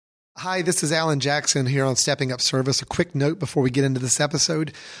Hi, this is Alan Jackson here on Stepping Up Service. A quick note before we get into this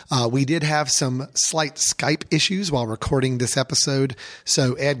episode. We did have some slight Skype issues while recording this episode.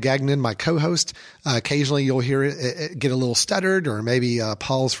 So Ed Gagnon, my co-host, occasionally you'll hear it get a little stuttered or maybe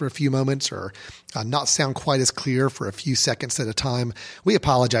pause for a few moments or not sound quite as clear for a few seconds at a time. We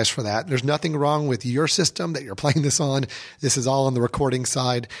apologize for that. There's nothing wrong with your system that you're playing this on. This is all on the recording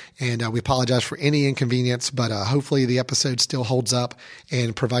side, and we apologize for any inconvenience, but hopefully the episode still holds up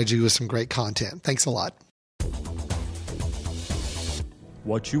and provides you with some great content. Thanks a lot.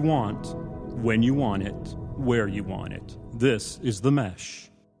 What you want, when you want it, where you want it. This is The Mesh.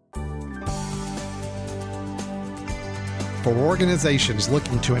 For organizations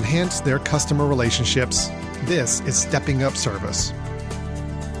looking to enhance their customer relationships, this is Stepping Up Service.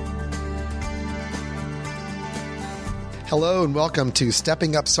 Hello and welcome to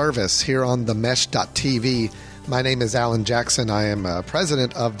Stepping Up Service here on themesh.tv. My name is Alan Jackson. I am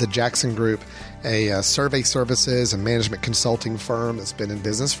president of the Jackson Group, a survey services and management consulting firm that's been in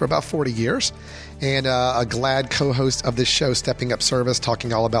business for about 40 years, and a glad co-host of this show, Stepping Up Service,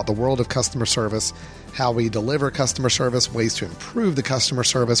 talking all about the world of customer service, how we deliver customer service, ways to improve the customer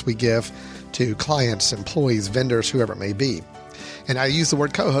service we give to clients, employees, vendors, whoever it may be. And I use the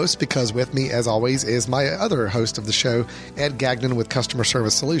word co-host because with me, as always, is my other host of the show, Ed Gagnon with Customer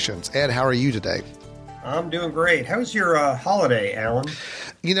Service Solutions. Ed, how are you today? I'm doing great. How was your holiday, Alan?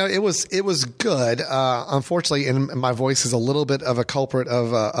 You know, it was good. Unfortunately, and my voice is a little bit of a culprit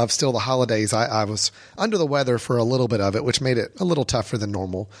of still the holidays. I was under the weather for a little bit of it, which made it a little tougher than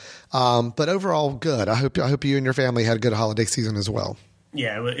normal. But overall, good. I hope you and your family had a good holiday season as well.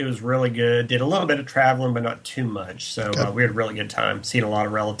 Yeah, it was really good. Did a little bit of traveling, but not too much. So we had a really good time. Seeing a lot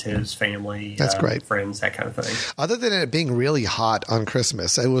of relatives, family, that's great, friends, that kind of thing. Other than it being really hot on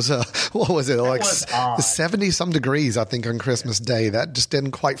Christmas, it was what was it, like 70 some degrees, I think, on Christmas Day. That just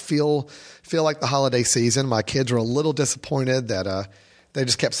didn't quite feel like the holiday season. My kids were a little disappointed that they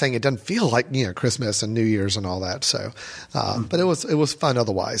just kept saying it doesn't feel like, Christmas and New Year's and all that. So, but it was fun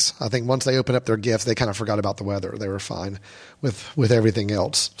otherwise. I think once they opened up their gifts, they kind of forgot about the weather. They were fine with everything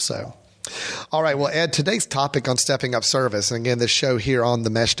else. So, all right. Well, Ed, today's topic on Stepping Up Service, and again, this show here on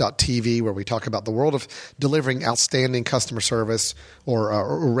themesh.tv, where we talk about the world of delivering outstanding customer service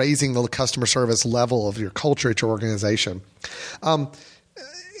or raising the customer service level of your culture at your organization.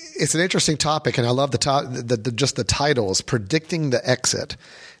 It's an interesting topic, and I love just the title is Predicting the Exit.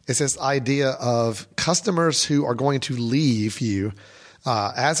 It's this idea of customers who are going to leave you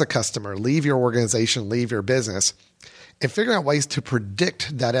as a customer, leave your organization, leave your business, and figuring out ways to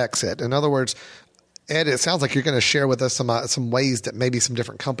predict that exit. In other words, Ed, it sounds like you're going to share with us some ways that maybe some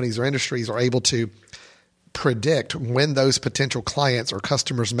different companies or industries are able to predict when those potential clients or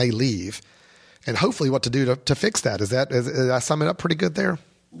customers may leave, and hopefully what to do to fix that. Is I sum it up pretty good there?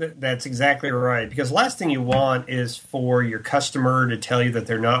 That's exactly right. Because the last thing you want is for your customer to tell you that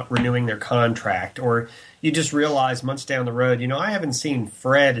they're not renewing their contract, or you just realize months down the road, I haven't seen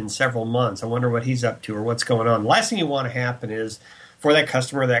Fred in several months. I wonder what he's up to or what's going on. The last thing you want to happen is for that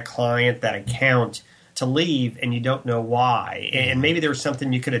customer, that client, that account to leave and you don't know why. And maybe there was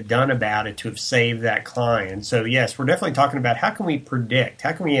something you could have done about it to have saved that client. So yes, we're definitely talking about how can we predict,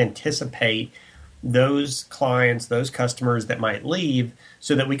 how can we anticipate those clients, those customers that might leave,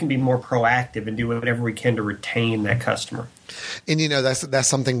 so that we can be more proactive and do whatever we can to retain that customer. And that's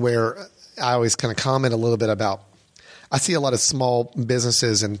something where I always kind of comment a little bit about. I see a lot of small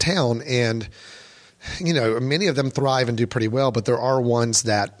businesses in town, and many of them thrive and do pretty well, but there are ones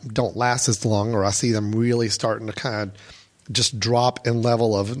that don't last as long, or I see them really starting to kind of just drop in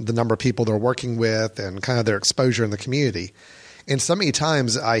level of the number of people they're working with and kind of their exposure in the community. And so many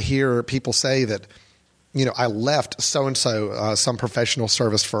times I hear people say that, I left so-and-so, some professional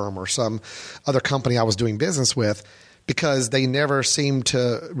service firm or some other company I was doing business with because they never seemed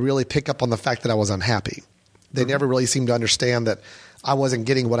to really pick up on the fact that I was unhappy. They never really seemed to understand that I wasn't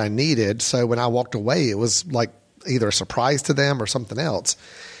getting what I needed. So when I walked away, it was like either a surprise to them or something else.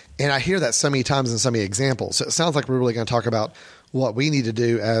 And I hear that so many times in so many examples. So it sounds like we're really going to talk about what we need to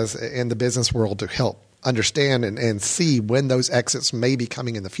do as in the business world to help understand and see when those exits may be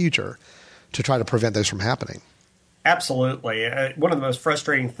coming in the future to try to prevent those from happening. Absolutely. One of the most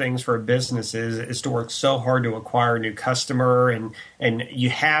frustrating things for a business is to work so hard to acquire a new customer, and you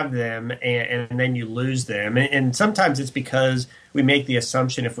have them and then you lose them. And sometimes it's because we make the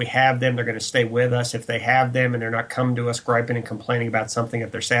assumption if we have them, they're going to stay with us. If they have them and they're not coming to us griping and complaining about something,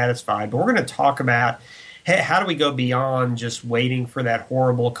 if they're satisfied. But we're going to talk about how do we go beyond just waiting for that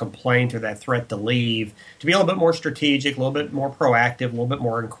horrible complaint or that threat to leave, to be a little bit more strategic, a little bit more proactive, a little bit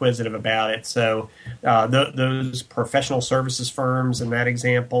more inquisitive about it. So those professional services firms in that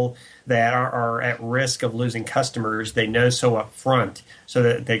example that are at risk of losing customers, they know so up front so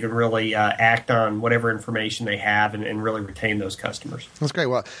that they can really act on whatever information they have and really retain those customers. That's great.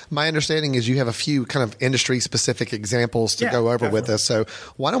 Well, my understanding is you have a few kind of industry-specific examples to go over with us. So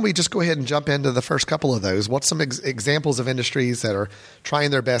why don't we just go ahead and jump into the first couple of those? What's some examples of industries that are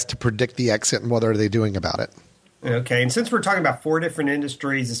trying their best to predict the exit, and what are they doing about it? Okay, and since we're talking about 4 different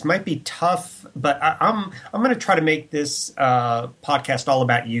industries, this might be tough, but I'm going to try to make this podcast all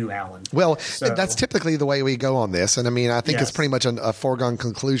about you, Alan. Well, that's typically the way we go on this, and I mean, I think it's pretty much a foregone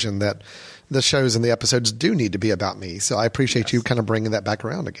conclusion that the shows and the episodes do need to be about me. So I appreciate you kind of bringing that back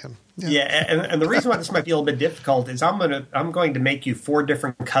around again. Yeah, and the reason why this might be a little bit difficult is I'm going to make you 4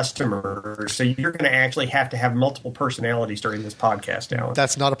 different customers, so you're going to actually have to have multiple personalities during this podcast, Alan.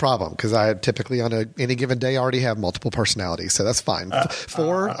 That's not a problem, because I typically on any given day already have multiple personalities, so that's fine.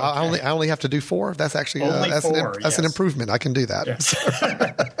 4, okay. I only have to do 4. That's actually that's an improvement. I can do that.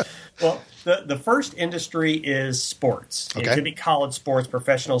 Yeah. Well, the first industry is sports. Okay. It could be college sports,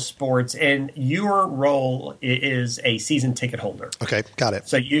 professional sports, and your role is a season ticket holder. Okay, got it.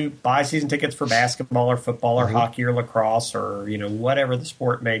 So you buy season tickets for basketball or football or hockey or lacrosse or whatever the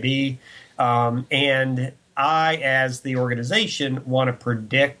sport may be, and I, as the organization, want to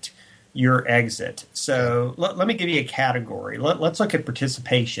predict your exit. So let me give you a category. Let's look at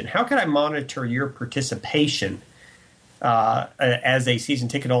participation. How can I monitor your participation as a season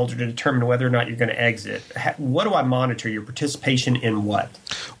ticket holder to determine whether or not you're going to exit? What do I monitor? Your participation in what?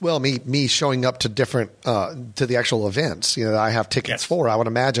 Well, me showing up to different to the actual events, that I have tickets for. I would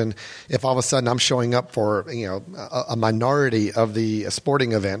imagine if all of a sudden I'm showing up for a minority of the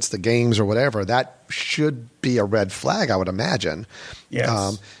sporting events, the games or whatever, that should be a red flag, I would imagine.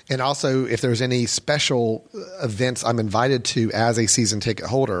 Yes. And also, if there's any special events I'm invited to as a season ticket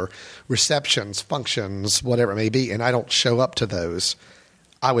holder, receptions, functions, whatever it may be, and I don't show up to those,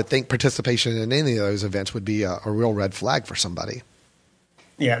 I would think participation in any of those events would be a real red flag for somebody.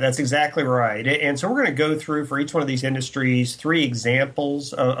 Yeah, that's exactly right. And so we're going to go through for each one of these industries 3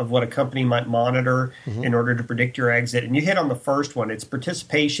 examples of what a company might monitor in order to predict your exit. And you hit on the first one. It's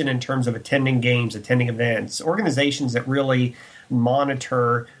participation in terms of attending games, attending events, organizations that really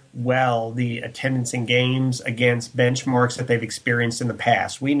monitor well the attendance in games against benchmarks that they've experienced in the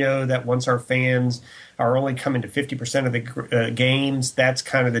past. We know that once our fans are only coming to 50% of the games, that's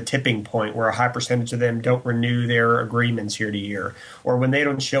kind of the tipping point where a high percentage of them don't renew their agreements year to year. Or when they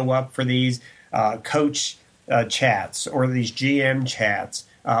don't show up for these coach chats or these GM chats,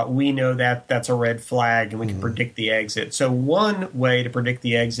 we know that that's a red flag and we can predict the exit. So one way to predict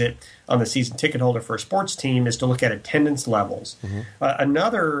the exit on the season ticket holder for a sports team is to look at attendance levels.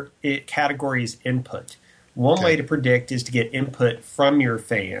 Another category is input. One way to predict is to get input from your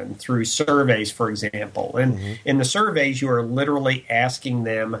fan through surveys, for example. And in the surveys, you are literally asking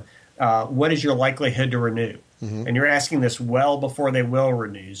them, what is your likelihood to renew? And you're asking this well before they will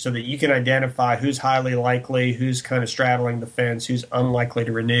renew so that you can identify who's highly likely, who's kind of straddling the fence, who's unlikely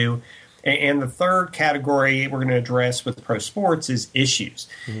to renew. And the third category we're going to address with pro sports is issues.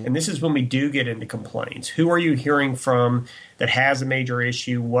 And this is when we do get into complaints. Who are you hearing from that has a major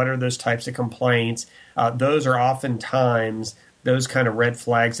issue? What are those types of complaints? Those are oftentimes those kind of red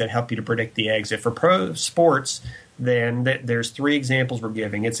flags that help you to predict the exit. For pro sports, then there's 3 examples we're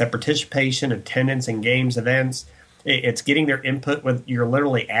giving. It's that participation, attendance, and games events. It's getting their input. You're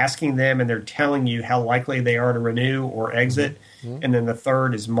literally asking them, and they're telling you how likely they are to renew or exit. And then the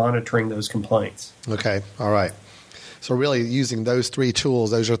third is monitoring those complaints. Okay. All right. So really using those 3 tools,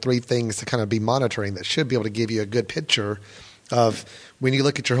 those are 3 things to kind of be monitoring that should be able to give you a good picture of when you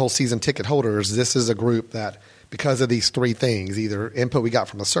look at your whole season ticket holders, this is a group that because of these 3 things, either input we got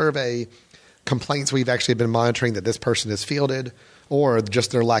from a survey, complaints we've actually been monitoring that this person has fielded, or just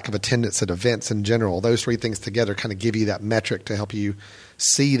their lack of attendance at events in general. Those 3 things together kind of give you that metric to help you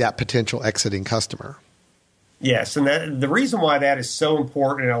see that potential exiting customer. Yes, and the reason why that is so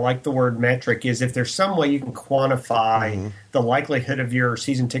important, and I like the word metric, is if there's some way you can quantify the likelihood of your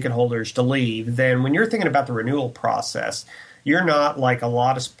season ticket holders to leave, then when you're thinking about the renewal process, you're not like a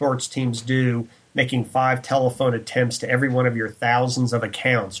lot of sports teams do, making 5 telephone attempts to every one of your thousands of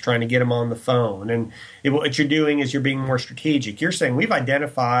accounts, trying to get them on the phone. And what you're doing is you're being more strategic. You're saying we've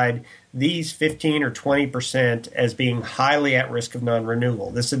identified these 15 or 20% as being highly at risk of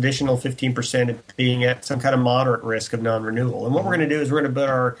non-renewal. This additional 15% being at some kind of moderate risk of non-renewal. And what we're going to do is we're going to put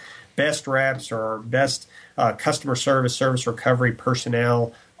our best reps or our best customer service recovery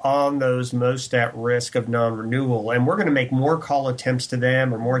personnel on those most at risk of non-renewal. And we're going to make more call attempts to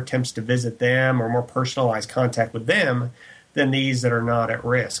them or more attempts to visit them or more personalized contact with them than these that are not at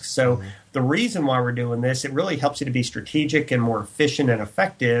risk. So the reason why we're doing this, it really helps you to be strategic and more efficient and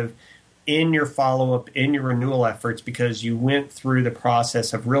effective in your follow-up, in your renewal efforts, because you went through the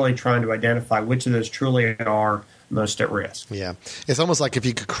process of really trying to identify which of those truly are most at risk. Yeah. It's almost like if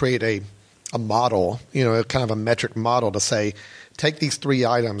you could create a model, kind of a metric model to say, take these 3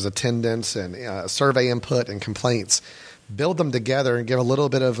 items, attendance and survey input and complaints, build them together and give a little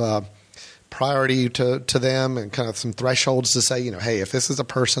bit of priority to them and kind of some thresholds to say, hey, if this is a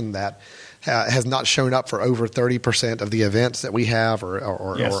person that has not shown up for over 30% of the events that we have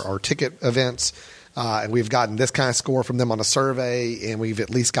or ticket events, and we've gotten this kind of score from them on a survey, and we've at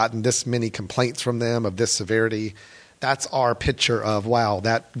least gotten this many complaints from them of this severity, that's our picture of, wow,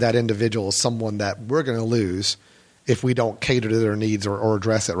 that individual is someone that we're going to lose if we don't cater to their needs or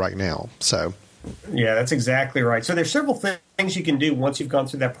address it right now. So, yeah, that's exactly right. So there's several things you can do once you've gone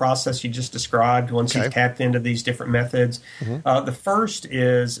through that process you just described, once you've tapped into these different methods. The first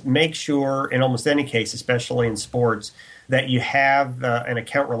is make sure, in almost any case, especially in sports, that you have an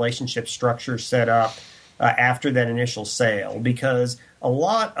account relationship structure set up after that initial sale, because a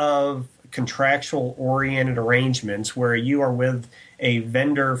lot of contractual-oriented arrangements where you are with a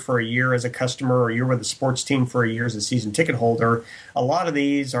vendor for a year as a customer or you're with a sports team for a year as a season ticket holder, a lot of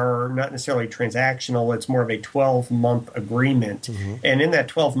these are not necessarily transactional. It's more of a 12-month agreement. And in that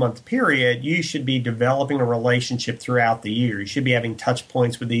 12-month period, you should be developing a relationship throughout the year. You should be having touch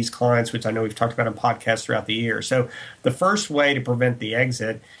points with these clients, which I know we've talked about on podcasts throughout the year. So the first way to prevent the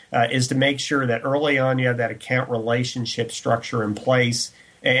exit is to make sure that early on you have that account relationship structure in place,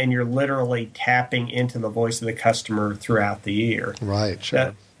 and you're literally tapping into the voice of the customer throughout the year. Right,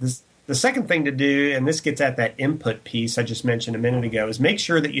 sure. The second thing to do, and this gets at that input piece I just mentioned a minute ago, is make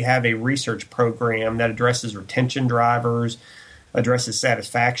sure that you have a research program that addresses retention drivers, addresses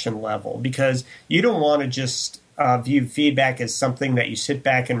satisfaction level, because you don't want to just view feedback as something that you sit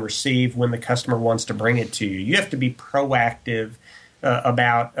back and receive when the customer wants to bring it to you. You have to be proactive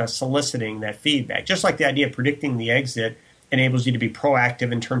about soliciting that feedback. Just like the idea of predicting the exit enables you to be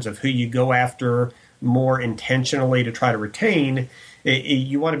proactive in terms of who you go after more intentionally to try to retain.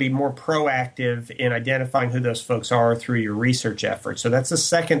 You want to be more proactive in identifying who those folks are through your research efforts. So that's the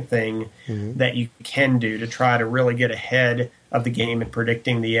second thing that you can do to try to really get ahead of the game in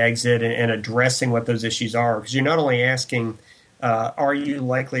predicting the exit and addressing what those issues are. Because you're not only asking, are you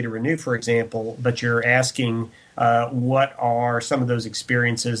likely to renew, for example, but you're asking, what are some of those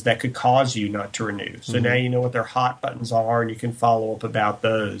experiences that could cause you not to renew? So now you know what their hot buttons are, and you can follow up about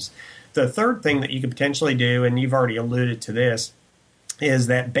those. The third thing that you could potentially do, and you've already alluded to this, is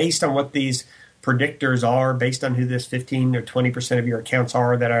that based on what these predictors are, based on who this 15 or 20% of your accounts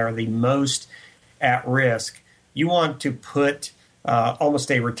are that are the most at risk, you want to put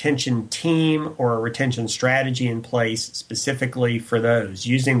almost a retention team or a retention strategy in place specifically for those,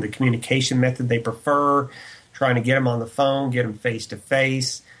 using the communication method they prefer, trying to get them on the phone, get them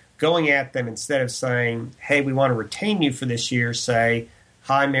face-to-face, going at them instead of saying, hey, we want to retain you for this year, say,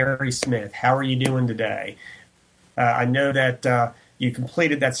 hi, Mary Smith, how are you doing today? I know that you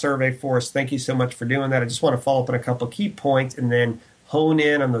completed that survey for us. Thank you so much for doing that. I just want to follow up on a couple of key points and then hone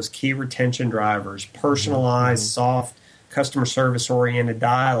in on those key retention drivers, personalized, soft, customer service-oriented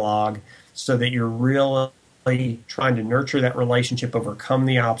dialogue so that you're really trying to nurture that relationship, overcome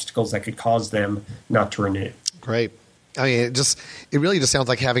the obstacles that could cause them not to renew. Great. I mean, it really just sounds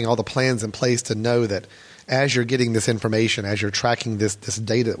like having all the plans in place to know that as you're getting this information, as you're tracking this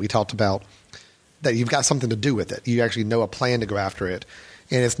data that we talked about, that you've got something to do with it. You actually know a plan to go after it.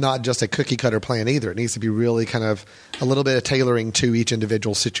 And it's not just a cookie cutter plan either. It needs to be really kind of a little bit of tailoring to each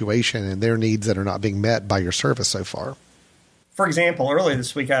individual situation and their needs that are not being met by your service so far. For example, earlier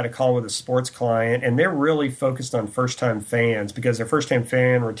this week I had a call with a sports client, and they're really focused on first-time fans because their first-time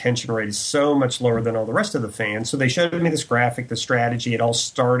fan retention rate is so much lower than all the rest of the fans. So they showed me this graphic, the strategy. It all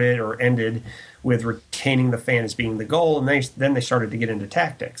started or ended with retaining the fan as being the goal, and then they started to get into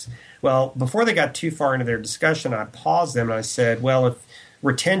tactics. Well, before they got too far into their discussion, I paused them and I said, well, if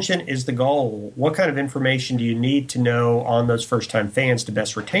retention is the goal, what kind of information do you need to know on those first-time fans to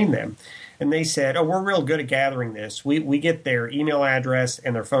best retain them? And they said, oh, we're real good at gathering this. We get their email address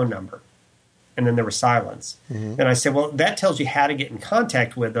and their phone number. And then there was silence. And I said, well, that tells you how to get in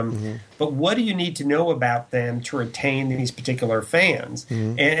contact with them. But what do you need to know about them to retain these particular fans?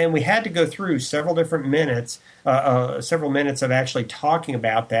 And we had to go through several minutes of actually talking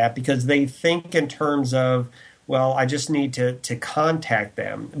about that because they think in terms of, well, I just need to contact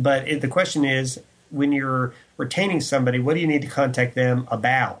them. But the question is, when you're retaining somebody, what do you need to contact them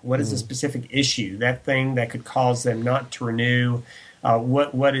about? What is a specific issue, that thing that could cause them not to renew?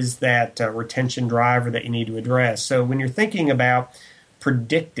 What is that retention driver that you need to address? So when you're thinking about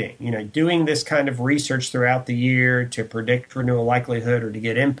predicting, doing this kind of research throughout the year to predict renewal likelihood or to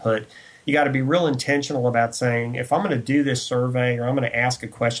get input, you got to be real intentional about saying, if I'm going to do this survey or I'm going to ask a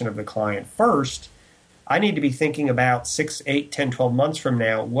question of the client first, I need to be thinking about 6, 8, 10, 12 months from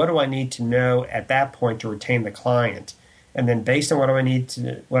now, what do I need to know at that point to retain the client? And then based on what I need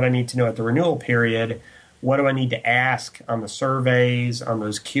to know at the renewal period, what do I need to ask on the surveys, on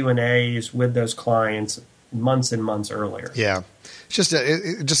those Q&As with those clients months and months earlier? Yeah.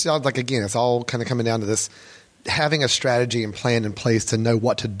 It just sounds like, again, it's all kind of coming down to this, having a strategy and plan in place to know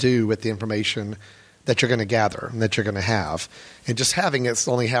what to do with the information that you're going to gather and that you're going to have. And just having it's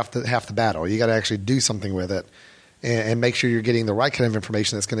only half the battle. You got to actually do something with it and make sure you're getting the right kind of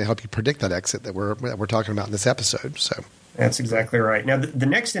information that's going to help you predict that exit that we're talking about in this episode. So that's exactly right. Now, the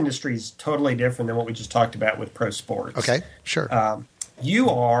next industry is totally different than what we just talked about with pro sports. Okay, sure. You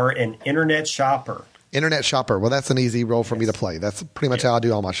are an internet shopper. Internet shopper. Well, that's an easy role for me to play. That's pretty much how I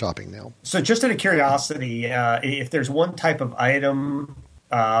do all my shopping now. So just out of curiosity, if there's one type of item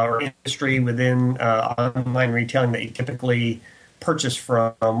or industry within online retailing that you typically purchase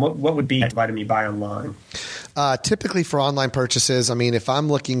from, what would be the item you buy online? Typically for online purchases, I mean, if I'm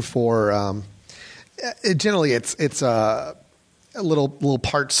looking for, generally it's little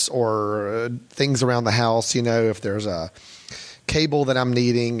parts or things around the house. If there's a cable that I'm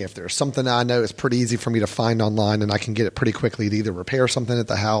needing, if there's something I know is pretty easy for me to find online and I can get it pretty quickly to either repair something at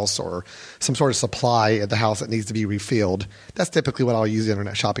the house or some sort of supply at the house that needs to be refilled, that's typically what I'll use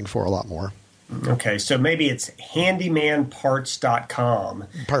internet shopping for a lot more. Okay, so maybe it's handymanparts.com.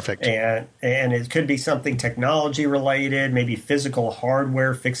 Perfect. And it could be something technology related, maybe physical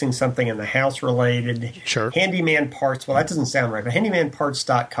hardware, fixing something in the house related. Sure. Handyman Parts, well, that doesn't sound right, but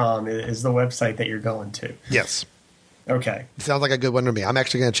handymanparts.com is the website that you're going to. Yes. Okay. Sounds like a good one to me. I'm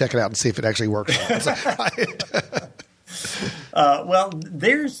actually going to check it out and see if it actually works. Well,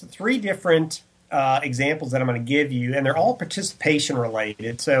 there's 3 different examples that I'm going to give you, and they're all participation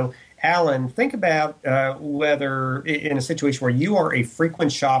related. So, Alan, think about whether in a situation where you are a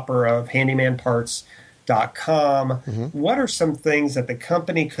frequent shopper of handymanparts.com, what are some things that the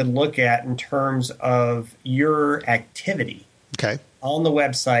company could look at in terms of your activity on the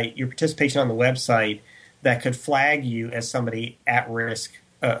website, your participation on the website, that could flag you as somebody at risk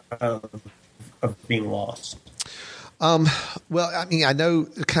of being lost? Well, I mean, I know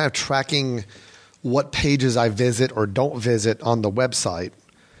kind of tracking what pages I visit or don't visit on the website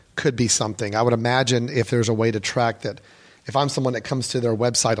could be something. I would imagine if there's a way to track that, if I'm someone that comes to their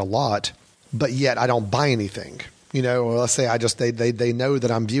website a lot, but yet I don't buy anything, or let's say they know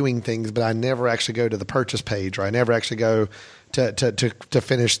that I'm viewing things, but I never actually go to the purchase page or I never actually go to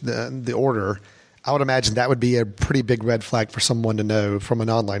finish the order. I would imagine that would be a pretty big red flag for someone to know from an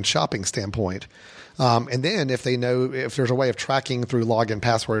online shopping standpoint. And then if they know, if there's a way of tracking through login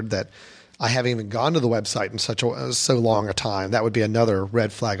password that I haven't even gone to the website in so long a time, that would be another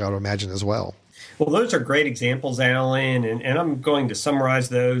red flag I would imagine as well. Well, those are great examples, Alan, and I'm going to summarize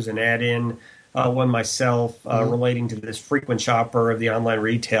those and add in one myself relating to this frequent shopper of the online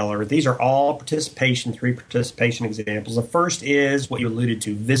retailer. These are all 3 participation examples. The first is what you alluded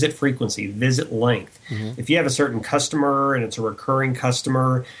to, visit frequency, visit length. If you have a certain customer and it's a recurring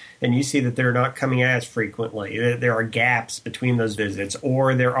customer and you see that they're not coming as frequently, there are gaps between those visits,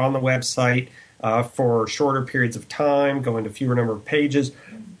 or they're on the website for shorter periods of time, going to fewer number of pages,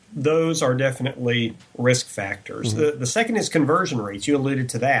 those are definitely risk factors. The second is conversion rates. You alluded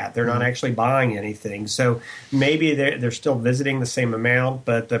to that. They're not actually buying anything. So maybe they're still visiting the same amount,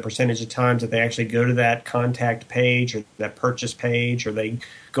 but the percentage of times that they actually go to that contact page or that purchase page, or they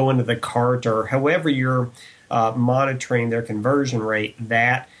go into the cart, or however you're monitoring their conversion rate,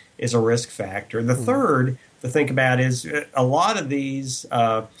 that is a risk factor. The third to think about is a lot of these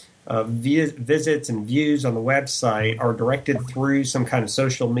visits and views on the website are directed through some kind of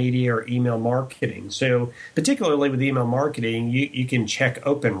social media or email marketing. So particularly with email marketing, you can check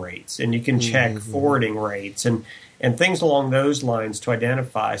open rates and you can check forwarding rates and things along those lines to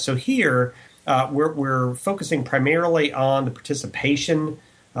identify. So here we're focusing primarily on the participation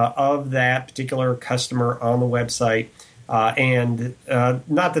of that particular customer on the website. And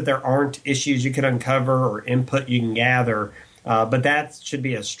not that there aren't issues you can uncover or input you can gather, but that should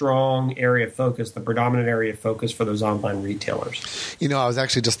be a strong area of focus, the predominant area of focus for those online retailers. I was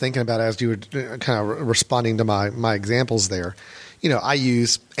actually just thinking about it as you were kind of responding to my examples there. I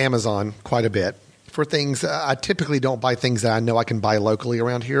use Amazon quite a bit for things. I typically don't buy things that I know I can buy locally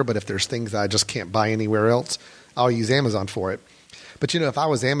around here, but if there's things that I just can't buy anywhere else, I'll use Amazon for it. But if I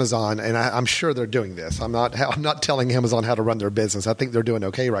was Amazon, and I'm sure they're doing this, I'm not telling Amazon how to run their business. I think they're doing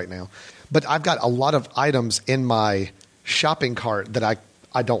okay right now. But I've got a lot of items in my shopping cart that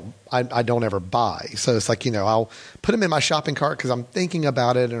I don't ever buy. So it's like, I'll put them in my shopping cart because I'm thinking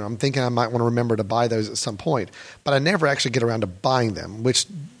about it and I'm thinking I might want to remember to buy those at some point. But I never actually get around to buying them, which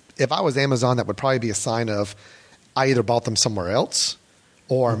if I was Amazon, that would probably be a sign of I either bought them somewhere else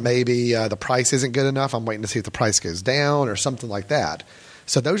or maybe the price isn't good enough. I'm waiting to see if the price goes down or something like that.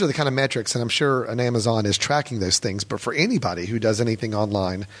 So those are the kind of metrics, and I'm sure an Amazon is tracking those things. But for anybody who does anything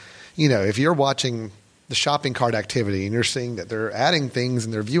online, if you're watching the shopping cart activity and you're seeing that they're adding things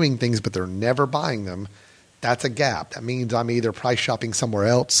and they're viewing things, but they're never buying them, that's a gap. That means I'm either price shopping somewhere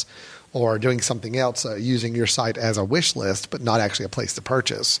else or doing something else, using your site as a wish list, but not actually a place to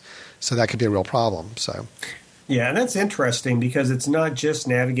purchase. So that could be a real problem. So, yeah, and that's interesting because it's not just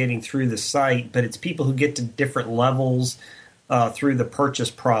navigating through the site, but it's people who get to different levels through the purchase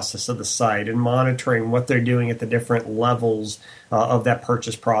process of the site and monitoring what they're doing at the different levels of that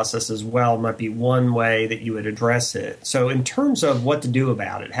purchase process as well might be one way that you would address it. So in terms of what to do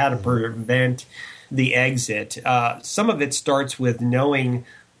about it, how to prevent the exit, some of it starts with knowing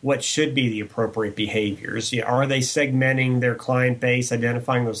what should be the appropriate behaviors. Are they segmenting their client base,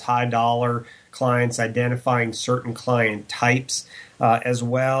 identifying those high dollar clients, identifying certain client types as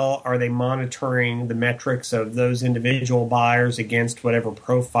well? Are they monitoring the metrics of those individual buyers against whatever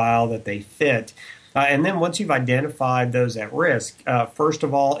profile that they fit? And then once you've identified those at risk, first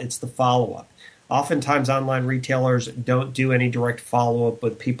of all, it's the follow-up. Oftentimes online retailers don't do any direct follow-up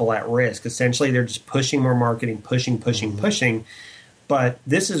with people at risk. Essentially, they're just pushing more marketing, pushing. But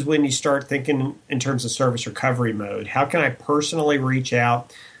this is when you start thinking in terms of service recovery mode. How can I personally reach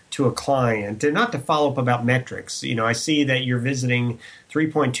out to a client, and not to follow up about metrics? I see that you're visiting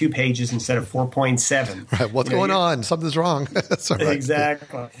 3.2 pages instead of 4.7. Right. What's going on? Something's wrong. That's right.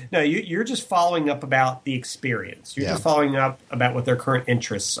 Exactly. No, you're just following up about the experience. You're just following up about what their current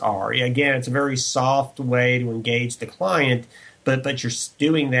interests are. Again, it's a very soft way to engage the client, but you're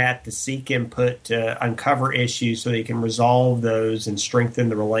doing that to seek input, to uncover issues so that you can resolve those and strengthen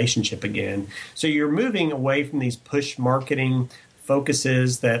the relationship again. So you're moving away from these push marketing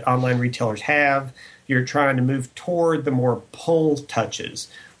focuses that online retailers have. You're trying to move toward the more pull touches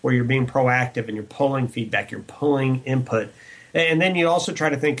where you're being proactive and you're pulling feedback, you're pulling input. And then you also try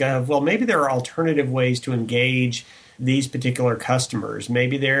to think of, well, maybe there are alternative ways to engage these particular customers.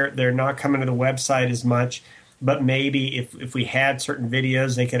 Maybe they're not coming to the website as much, but maybe if we had certain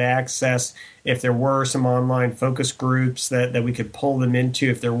videos they could access, if there were some online focus groups that we could pull them into,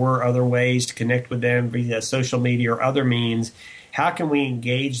 if there were other ways to connect with them via social media or other means, how can we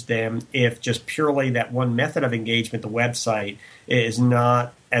engage them if just purely that one method of engagement, the website, is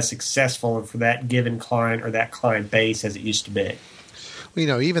not as successful for that given client or that client base as it used to be?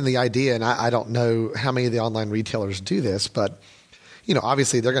 Well, even the idea, and I don't know how many of the online retailers do this, but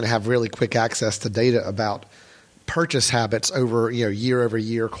obviously they're going to have really quick access to data about purchase habits over year over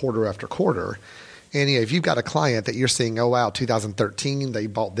year, quarter after quarter. And if you've got a client that you're seeing, oh wow, 2013 they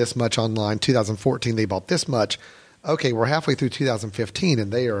bought this much online, 2014 they bought this much. Okay, we're halfway through 2015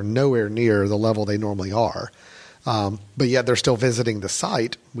 and they are nowhere near the level they normally are. But yet they're still visiting the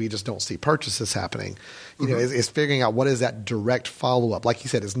site. We just don't see purchases happening. It's figuring out what is that direct follow-up. Like you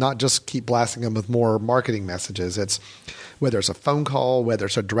said, it's not just keep blasting them with more marketing messages. It's whether it's a phone call, whether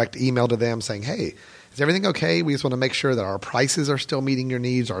it's a direct email to them saying, hey, is everything okay? We just want to make sure that our prices are still meeting your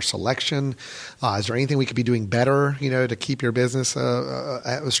needs, our selection. Is there anything we could be doing better, to keep your business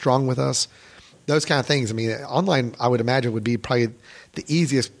strong with us? Those kind of things. I mean, online, I would imagine, would be probably the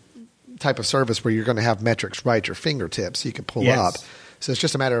easiest type of service where you're going to have metrics right at your fingertips you can pull up. So it's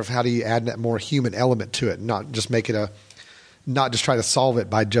just a matter of how do you add that more human element to it, not just try to solve it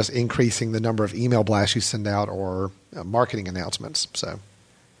by just increasing the number of email blasts you send out or marketing announcements. So.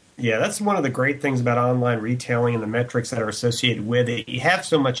 Yeah, that's one of the great things about online retailing and the metrics that are associated with it. You have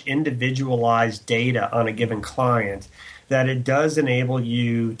so much individualized data on a given client that it does enable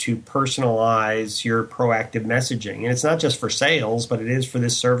you to personalize your proactive messaging. And it's not just for sales, but it is for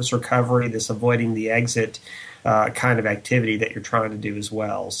this service recovery, this avoiding the exit kind of activity that you're trying to do as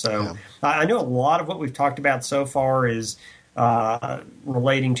well. So I know a lot of what we've talked about so far is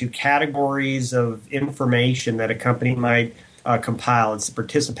relating to categories of information that a company might compile. It's the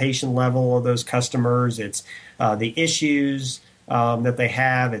participation level of those customers. It's the issues that they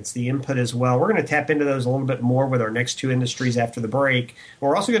have. It's the input as well. We're going to tap into those a little bit more with our next two industries after the break.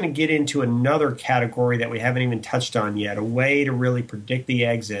 We're also going to get into another category that we haven't even touched on yet, a way to really predict the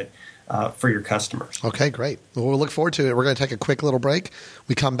exit for your customers. Okay, great. Well, we'll look forward to it. We're going to take a quick little break.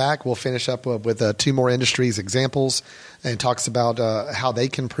 We come back, we'll finish up with two more industries examples and talks about how they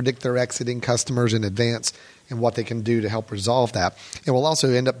can predict their exiting customers in advance and what they can do to help resolve that. And we'll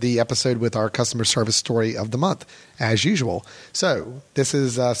also end up the episode with our customer service story of the month, as usual. So this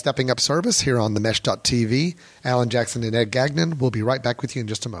is Stepping Up Service here on the Mesh.tv. Alan Jackson and Ed Gagnon. We'll be right back with you in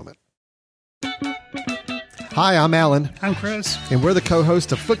just a moment. Hi, I'm Alan. I'm Chris. And we're the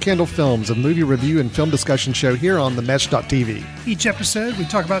co-hosts of Foot Candle Films, a movie review and film discussion show here on the Mesh.tv. Each episode, we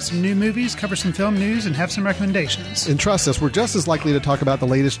talk about some new movies, cover some film news, and have some recommendations. And trust us, we're just as likely to talk about the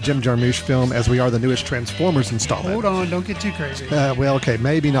latest Jim Jarmusch film as we are the newest Transformers installment. Hold on, don't get too crazy. Well, okay,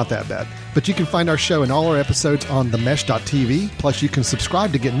 maybe not that bad. But you can find our show and all our episodes on the Mesh.tv. Plus, you can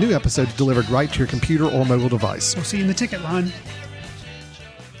subscribe to get new episodes delivered right to your computer or mobile device. We'll see you in the ticket line.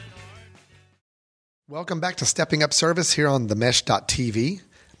 Welcome back to Stepping Up Service here on the Mesh.tv.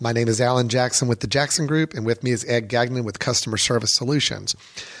 My name is Alan Jackson with the Jackson Group, and with me is Ed Gagnon with Customer Service Solutions.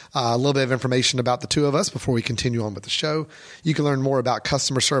 A little bit of information about the two of us before we continue on with the show. You can learn more about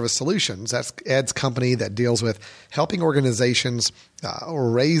Customer Service Solutions. That's Ed's company that deals with helping organizations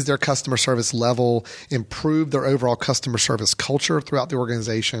raise their customer service level, improve their overall customer service culture throughout the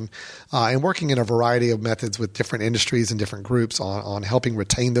organization, and working in a variety of methods with different industries and different groups on helping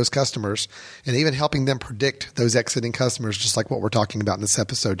retain those customers and even helping them predict those exiting customers, just like what we're talking about in this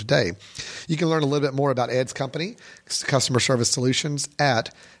episode today. You can learn a little bit more about Ed's company, Customer Service Solutions,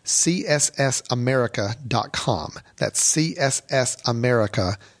 at cssamerica.com. That's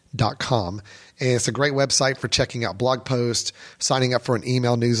cssamerica.com. And it's a great website for checking out blog posts, signing up for an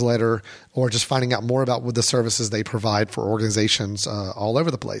email newsletter, or just finding out more about what the services they provide for organizations all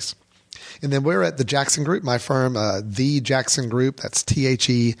over the place. And then we're at the Jackson Group, my firm, The Jackson Group. That's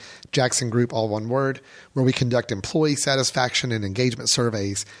THE, Jackson Group, all one word, where we conduct employee satisfaction and engagement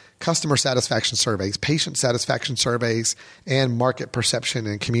surveys, customer satisfaction surveys, patient satisfaction surveys, and market perception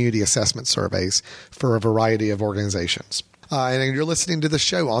and community assessment surveys for a variety of organizations. And you're listening to the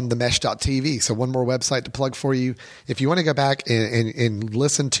show on the Mesh.tv. So one more website to plug for you. If you want to go back and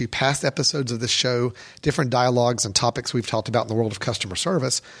listen to past episodes of this show, different dialogues and topics we've talked about in the world of customer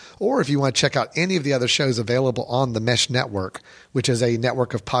service, or if you want to check out any of the other shows available on the Mesh Network, which is a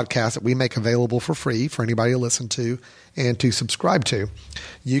network of podcasts that we make available for free for anybody to listen to and to subscribe to,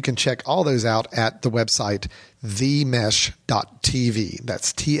 you can check all those out at the website themesh.tv.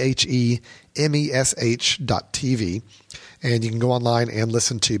 That's THEMESH.tv. And you can go online and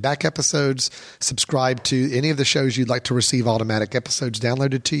listen to back episodes, subscribe to any of the shows you'd like to receive automatic episodes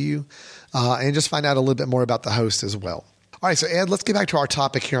downloaded to you, and just find out a little bit more about the host as well. All right, so Ed, let's get back to our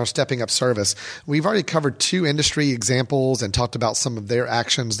topic here on Stepping Up Service. We've already covered two industry examples and talked about some of their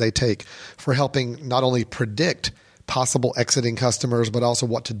actions they take for helping not only predict possible exiting customers, but also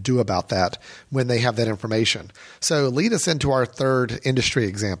what to do about that when they have that information. So lead us into our third industry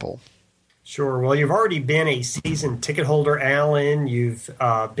example. Sure. Well, you've already been a seasoned ticket holder, Alan. You've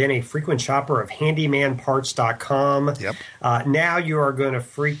been a frequent shopper of handymanparts.com. Yep. Now you are going to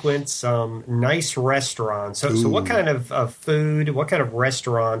frequent some nice restaurants. So what kind of food, what kind of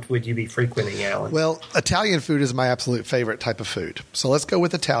restaurant would you be frequenting, Alan? Well, Italian food is my absolute favorite type of food. So let's go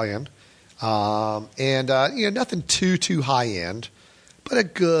with Italian. Nothing too high end, but a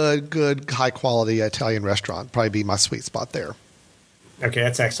good high quality Italian restaurant. Probably be my sweet spot there. Okay,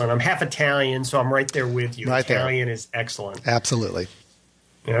 that's excellent. I'm half Italian, so I'm right there with you. Right Italian there. is excellent. Absolutely.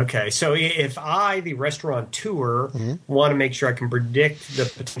 Okay, so if I, the restaurateur, want to make sure I can predict the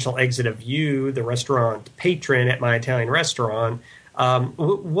potential exit of you, the restaurant patron at my Italian restaurant,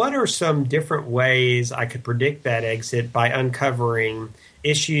 what are some different ways I could predict that exit by uncovering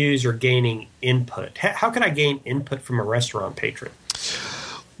issues or gaining input? How can I gain input from a restaurant patron?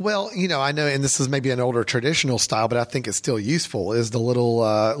 Well, I know, and this is maybe an older traditional style, but I think it's still useful, is the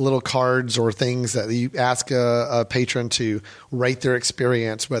little cards or things that you ask a patron to rate their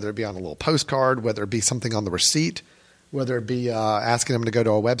experience, whether it be on a little postcard, whether it be something on the receipt, whether it be asking them to go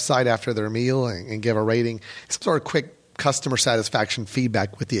to a website after their meal and give a rating. Some sort of quick customer satisfaction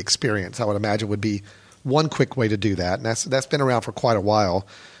feedback with the experience, I would imagine, would be one quick way to do that. And that's been around for quite a while,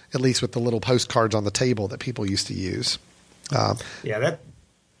 at least with the little postcards on the table that people used to use. Go ahead.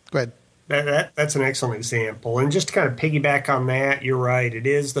 That's an excellent example. And just to kind of piggyback on that, you're right. It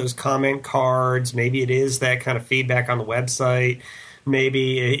is those comment cards. Maybe it is that kind of feedback on the website.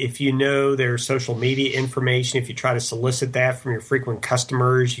 Maybe if you know their social media information, if you try to solicit that from your frequent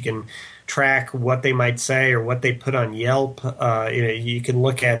customers, you can track what they might say or what they put on Yelp. You can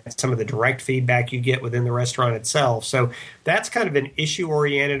look at some of the direct feedback you get within the restaurant itself. So that's kind of an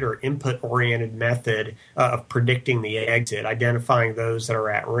issue-oriented or input-oriented method of predicting the exit, identifying those that are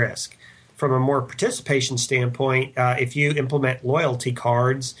at risk. From a more participation standpoint, if you implement loyalty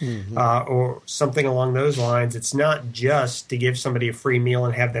cards or something along those lines, it's not just to give somebody a free meal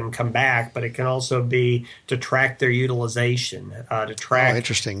and have them come back, but it can also be to track their utilization, to track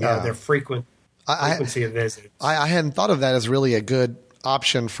their frequency of visits. I hadn't thought of that as really a good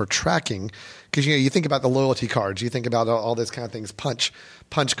option for tracking, because you think about the loyalty cards, you think about all these kind of things, punch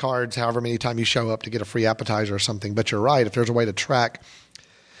cards, however many times you show up to get a free appetizer or something. But you're right, if there's a way to track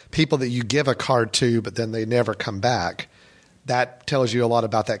people that you give a card to, but then they never come back, that tells you a lot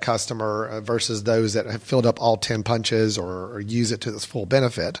about that customer versus those that have filled up all 10 punches or use it to its full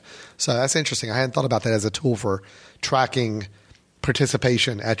benefit. So that's interesting. I hadn't thought about that as a tool for tracking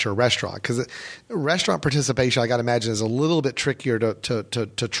participation at your restaurant, because restaurant participation, I got to imagine, is a little bit trickier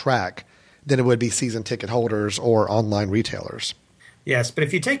to track than it would be season ticket holders or online retailers. Yes, but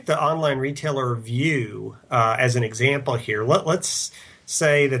if you take the online retailer view as an example here, let's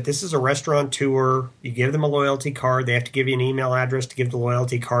say that this is a restaurateur. You give them a loyalty card. They have to give you an email address to give the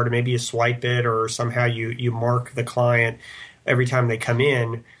loyalty card, or maybe you swipe it, or somehow you mark the client every time they come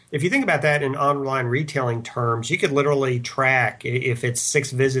in. If you think about that in online retailing terms, you could literally track, if it's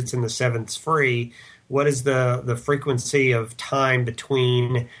 6 visits and the 7th's free, what is the frequency of time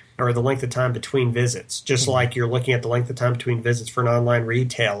between, or the length of time between visits, just like you're looking at the length of time between visits for an online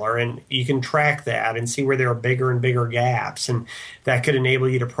retailer. And you can track that and see where there are bigger and bigger gaps. And that could enable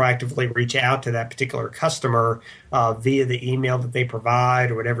you to proactively reach out to that particular customer via the email that they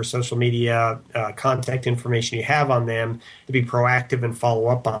provide or whatever social media contact information you have on them, to be proactive and follow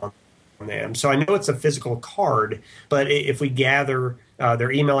up on them. So I know it's a physical card, but if we gather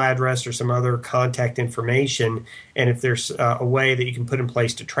their email address or some other contact information, and if there's a way that you can put in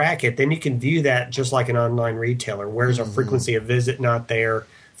place to track it, then you can view that just like an online retailer. Where's our frequency of visit not there,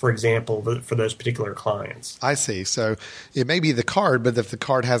 for example, for those particular clients? I see. So it may be the card, but if the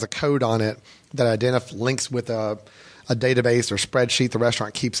card has a code on it that links with a database or spreadsheet the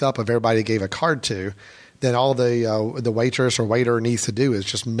restaurant keeps up of everybody gave a card to, then all the waitress or waiter needs to do is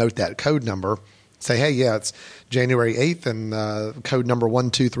just note that code number. Say, hey, yeah, it's January 8th, and code number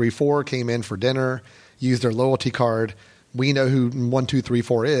 1234 came in for dinner, used their loyalty card. We know who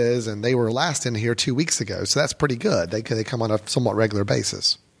 1234 is, and they were last in here 2 weeks ago. So that's pretty good. They come on a somewhat regular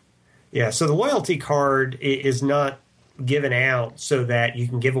basis. Yeah, so the loyalty card is not given out so that you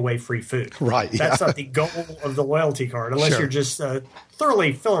can give away free food. Right. That's not the goal of the loyalty card, unless you're just a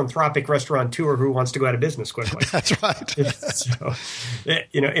thoroughly philanthropic restaurateur who wants to go out of business quickly. That's right. So,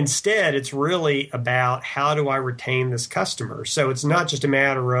 instead, it's really about, how do I retain this customer? So it's not just a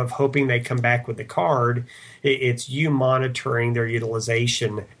matter of hoping they come back with the card. It's you monitoring their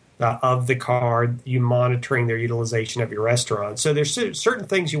utilization of the card, you monitoring their utilization of your restaurant. So there's certain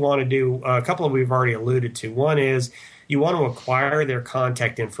things you want to do. A couple of we've already alluded to. One is you want to acquire their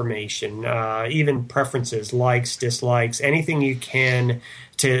contact information, even preferences, likes, dislikes, anything you can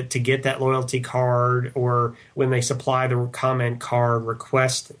to get that loyalty card, or when they supply the comment card,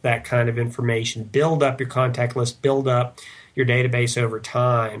 request that kind of information. Build up your contact list, build up your database over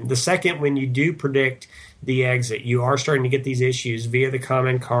time. The second, when you do predict the exit, you are starting to get these issues via the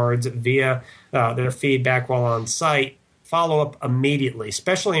comment cards, via their feedback while on site. Follow up immediately,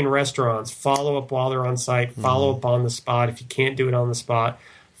 especially in restaurants. Follow up while they're on site. Follow up on the spot. If you can't do it on the spot,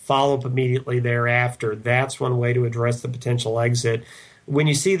 follow up immediately thereafter. That's one way to address the potential exit. When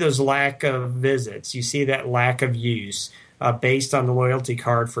you see those lack of visits, you see that lack of use based on the loyalty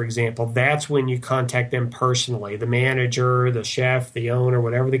card, for example, that's when you contact them personally. The manager, the chef, the owner,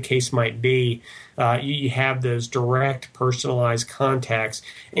 whatever the case might be, you have those direct, personalized contacts.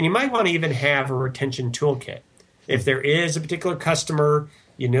 And you might want to even have a retention toolkit. If there is a particular customer,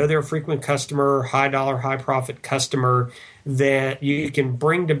 they're a frequent customer, high dollar, high profit customer, that you can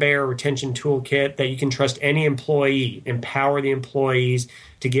bring to bear a retention toolkit that you can trust any employee, empower the employees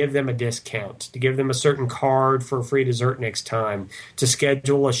to give them a discount, to give them a certain card for a free dessert next time, to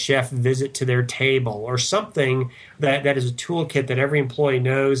schedule a chef visit to their table, or something that is a toolkit that every employee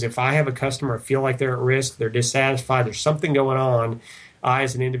knows. If I have a customer, I feel like they're at risk, they're dissatisfied, there's something going on, I,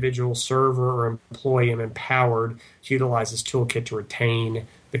 as an individual server or employee, am empowered to utilize this toolkit to retain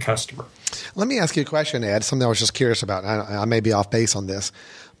the customer. Let me ask you a question, Ed, something I was just curious about. I may be off base on this,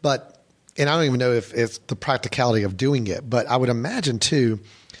 and I don't even know if it's the practicality of doing it, but I would imagine too,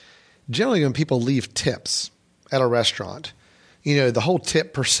 generally when people leave tips at a restaurant, the whole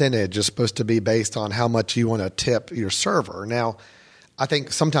tip percentage is supposed to be based on how much you want to tip your server. Now, I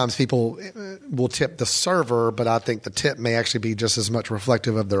think sometimes people will tip the server, but I think the tip may actually be just as much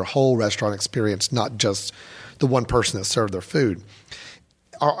reflective of their whole restaurant experience, not just the one person that served their food.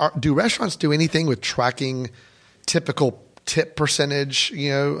 Do restaurants do anything with tracking typical tip percentage,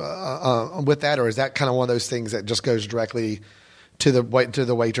 with that, or is that kind of one of those things that just goes directly to the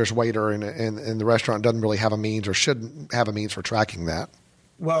waitress, waiter, and the restaurant doesn't really have a means or shouldn't have a means for tracking that?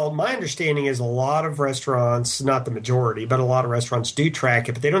 Well, my understanding is a lot of restaurants, not the majority, but a lot of restaurants do track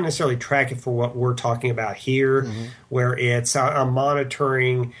it, but they don't necessarily track it for what we're talking about here, where it's I'm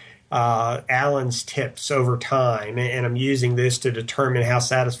monitoring Alan's tips over time, and I'm using this to determine how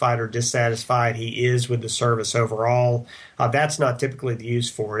satisfied or dissatisfied he is with the service overall. That's not typically the use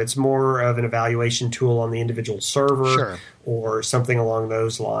for it. It's more of an evaluation tool on the individual server or something along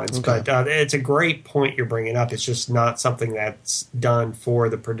those lines. Okay. But it's a great point you're bringing up. It's just not something that's done for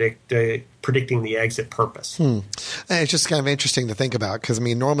the predicting the exit purpose. And it's just kind of interesting to think about because,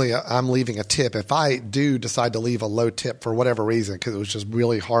 normally I'm leaving a tip. If I do decide to leave a low tip for whatever reason because it was just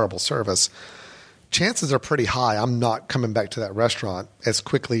really horrible service, chances are pretty high I'm not coming back to that restaurant as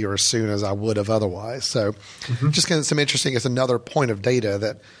quickly or as soon as I would have otherwise. So just kind of some interesting, it's another point of data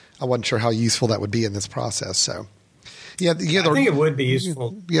that I wasn't sure how useful that would be in this process. So I think it would be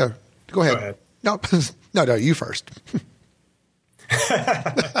useful. Yeah. Go ahead. No, you first.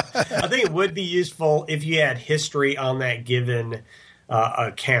 I think it would be useful if you had history on that given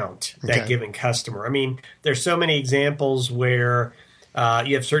account, that given customer. There's so many examples where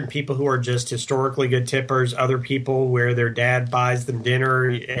you have certain people who are just historically good tippers, other people where their dad buys them dinner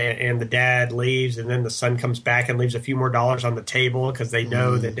and the dad leaves, and then the son comes back and leaves a few more dollars on the table because they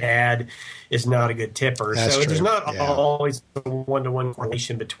know the dad is not a good tipper. That's so true. There's not always a one-to-one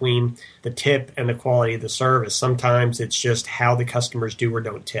correlation between the tip and the quality of the service. Sometimes it's just how the customers do or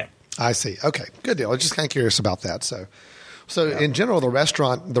don't tip. I see. Okay, good deal. I was just kind of curious about that. So in general, the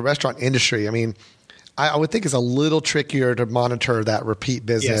restaurant industry, I would think it's a little trickier to monitor that repeat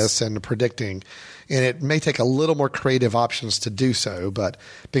business and predicting. And it may take a little more creative options to do so, but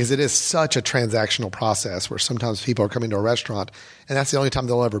because it is such a transactional process where sometimes people are coming to a restaurant and that's the only time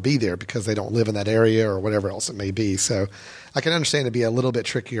they'll ever be there because they don't live in that area or whatever else it may be. So I can understand it'd be a little bit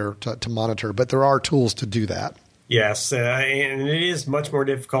trickier to monitor, but there are tools to do that. Yes, and it is much more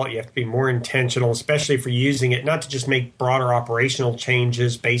difficult. You have to be more intentional, especially for using it, not to just make broader operational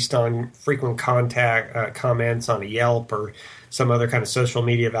changes based on frequent contact comments on a Yelp or some other kind of social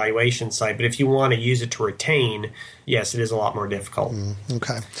media evaluation site. But if you want to use it to retain, yes, it is a lot more difficult.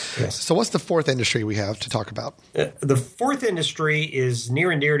 Okay. Yes. So what's the fourth industry we have to talk about? The fourth industry is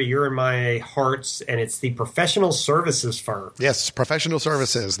near and dear to your and my hearts, and it's the professional services firm. Yes, professional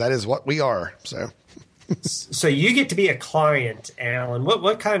services. That is what we are. So you get to be a client, Alan.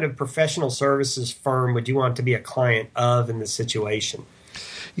 What kind of professional services firm would you want to be a client of in this situation?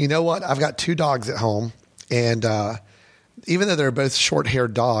 You know what? I've got 2 dogs at home, and even though they're both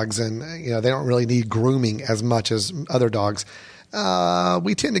short-haired dogs and they don't really need grooming as much as other dogs,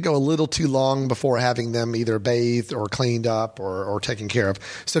 we tend to go a little too long before having them either bathed or cleaned up or taken care of.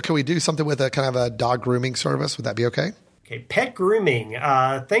 So can we do something with a kind of a dog grooming service? Would that be okay? Okay, pet grooming.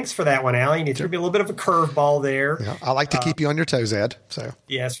 Thanks for that one, Alan. You threw me a little bit of a curveball there. Yeah, I like to keep you on your toes, Ed. So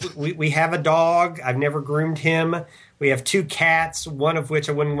yes, we have a dog. I've never groomed him. We have 2 cats, one of which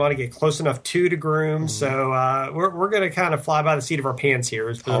I wouldn't want to get close enough to groom. So we're going to kind of fly by the seat of our pants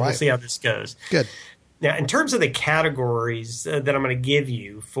here. We'll see how this goes. Good. Now, in terms of the categories that I'm going to give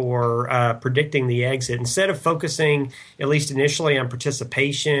you for predicting the exit, instead of focusing, at least initially, on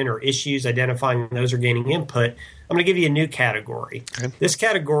participation or issues, identifying those or gaining input, I'm going to give you a new category. Okay. This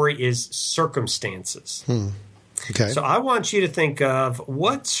category is circumstances. Okay. So I want you to think of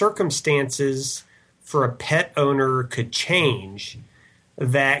what circumstances for a pet owner could change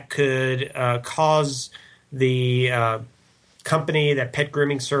that could cause the company, that pet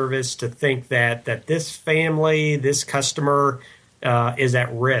grooming service, to think that this family, this customer is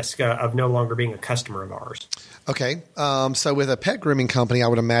at risk of no longer being a customer of ours. Okay. So with a pet grooming company, I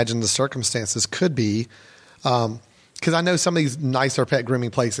would imagine the circumstances could be, because I know some of these nicer pet grooming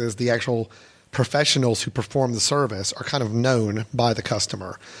places, the actual professionals who perform the service are kind of known by the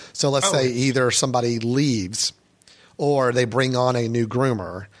customer. So let's say either somebody leaves or they bring on a new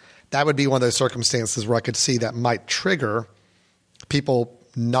groomer. That would be one of those circumstances where I could see that might trigger people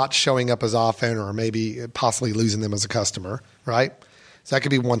not showing up as often or maybe possibly losing them as a customer, right? So that could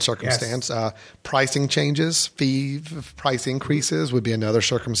be one circumstance. Yes. Pricing changes, fee price increases would be another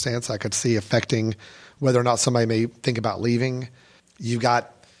circumstance I could see affecting whether or not somebody may think about leaving. You've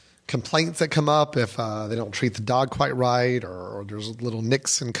got complaints that come up if they don't treat the dog quite right, or there's little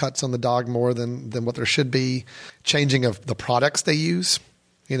nicks and cuts on the dog more than what there should be. Changing of the products they use.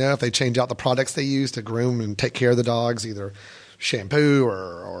 If they change out the products they use to groom and take care of the dogs, either shampoo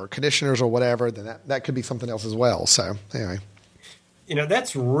or conditioners or whatever, then that could be something else as well. So anyway.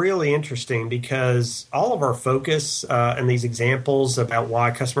 That's really interesting because all of our focus and these examples about why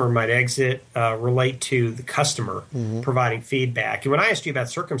a customer might exit relate to the customer providing feedback. And when I asked you about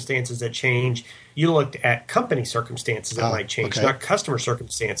circumstances that change, you looked at company circumstances that might change, not customer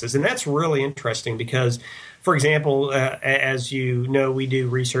circumstances. And that's really interesting because, for example, as you know, we do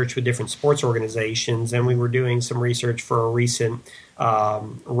research with different sports organizations, and we were doing some research for a recent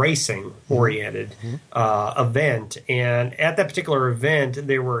racing-oriented event. And at that particular event,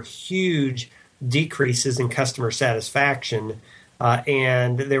 there were huge decreases in customer satisfaction,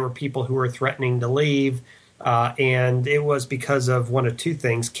 and there were people who were threatening to leave. And it was because of one of two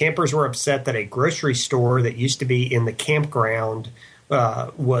things. Campers were upset that a grocery store that used to be in the campground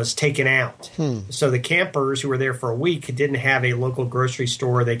was taken out. So the campers who were there for a week didn't have a local grocery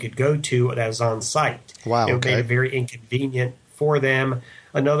store they could go to that was on site. Wow. It made it very inconvenient for them.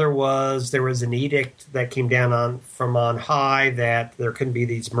 Another was there was an edict that came down from on high that there couldn't be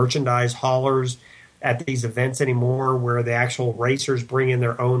these merchandise haulers at these events anymore where the actual racers bring in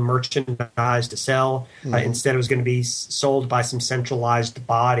their own merchandise to sell. Instead, it was going to be sold by some centralized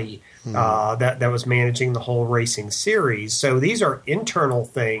body that was managing the whole racing series. So these are internal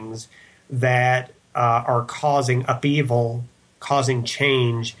things that are causing upheaval, causing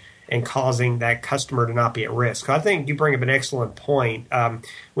change, and causing that customer to not be at risk. I think you bring up an excellent point.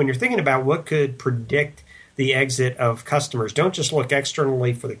 When you're thinking about what could predict the exit of customers, don't just look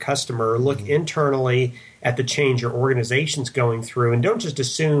externally for the customer, look internally at the change your organization's going through, and don't just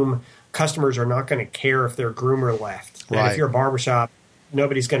assume customers are not going to care if their groomer left. Right. And if you're a barbershop,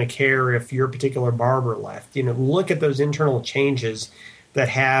 nobody's going to care if your particular barber left. Look at those internal changes that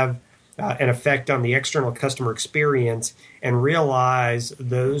have an effect on the external customer experience and realize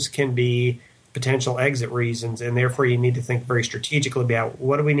those can be potential exit reasons, and therefore you need to think very strategically about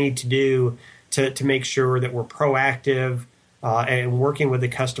what do we need to do to make sure that we're proactive and working with the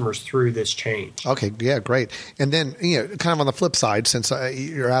customers through this change. Okay, yeah, great. And then, kind of on the flip side, since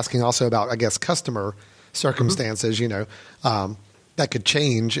you're asking also about, I guess, customer circumstances, that could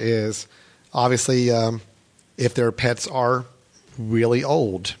change is obviously if their pets are really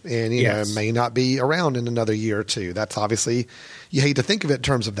old and may not be around in another year or two. That's obviously, you hate to think of it in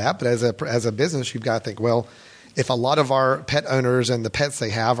terms of that, but as a business, you've got to think, well, if a lot of our pet owners and the pets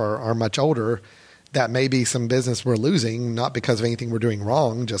they have are much older, that may be some business we're losing, not because of anything we're doing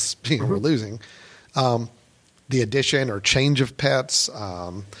wrong, just we're losing. The addition or change of pets,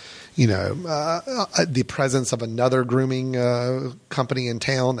 the presence of another grooming company in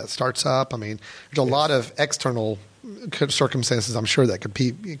town that starts up. I mean, there's a lot of external circumstances, I'm sure, that could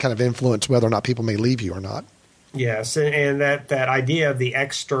kind of influence whether or not people may leave you or not. Yes, and that idea of the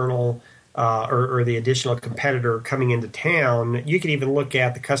external or the additional competitor coming into town, you could even look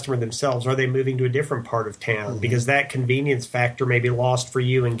at the customer themselves. Are they moving to a different part of town? Because that convenience factor may be lost for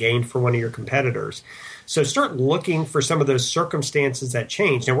you and gained for one of your competitors. So start looking for some of those circumstances that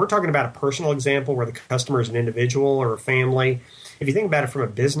change. Now, we're talking about a personal example where the customer is an individual or a family. If you think about it from a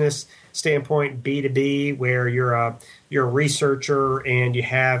business standpoint, B2B, where you're a researcher and you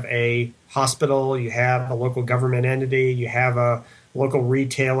have a hospital, you have a local government entity, you have a local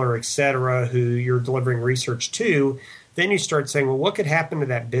retailer, et cetera, who you're delivering research to, then you start saying, well, what could happen to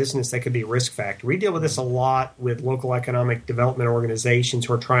that business that could be a risk factor? We deal with this a lot with local economic development organizations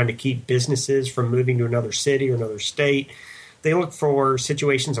who are trying to keep businesses from moving to another city or another state. They look for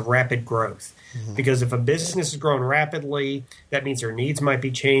situations of rapid growth. Because if a business is growing rapidly, that means their needs might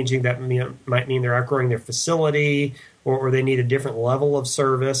be changing. That might mean they're outgrowing their facility or they need a different level of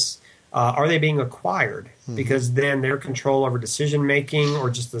service. Are they being acquired? Because then their control over decision-making or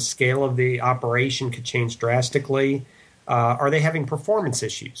just the scale of the operation could change drastically. Are they having performance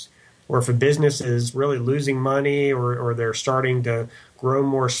issues? Or if a business is really losing money or they're starting to grow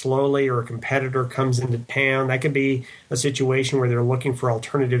more slowly or a competitor comes into town, that could be a situation where they're looking for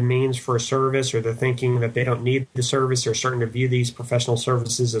alternative means for a service or they're thinking that they don't need the service. They're starting to view these professional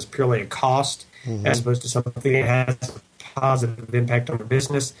services as purely a cost as opposed to something that has a positive impact on their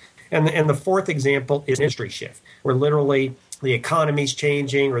business. And the fourth example is industry shift, where literally the economy's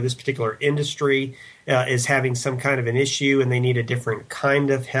changing or this particular industry is having some kind of an issue and they need a different kind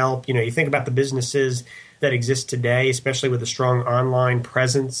of help. You think about the businesses that exist today, especially with a strong online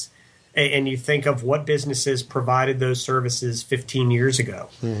presence, and you think of what businesses provided those services 15 years ago.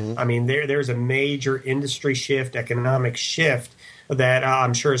 I mean, there's a major industry shift, economic shift that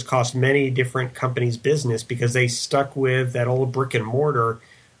I'm sure has cost many different companies business because they stuck with that old brick and mortar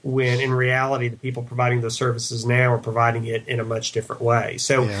when in reality the people providing those services now are providing it in a much different way.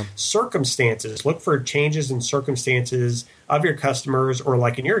 So circumstances, look for changes in circumstances of your customers, or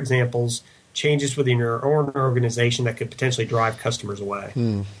like in your examples, changes within your own organization that could potentially drive customers away.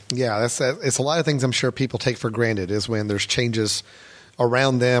 Yeah, it's a lot of things I'm sure people take for granted is when there's changes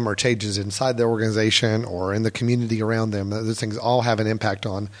around them or changes inside their organization or in the community around them. Those things all have an impact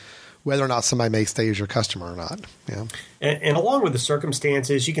on whether or not somebody may stay as your customer or not. Yeah. And along with the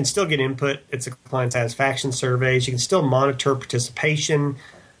circumstances, you can still get input. It's a client satisfaction surveys. You can still monitor participation.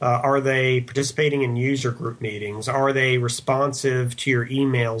 Are they participating in user group meetings? Are they responsive to your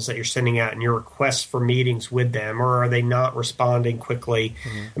emails that you're sending out and your requests for meetings with them? Or are they not responding quickly?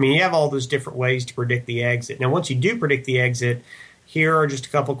 I mean, you have all those different ways to predict the exit. Now, once you do predict the exit, here are just a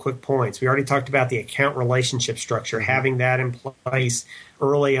couple quick points. We already talked about the account relationship structure, having that in place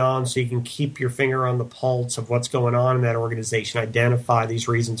early on so you can keep your finger on the pulse of what's going on in that organization, identify these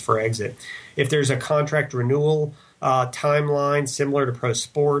reasons for exit. If there's a contract renewal timeline similar to pro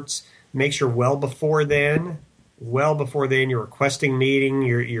sports, make sure well before then you're requesting meeting,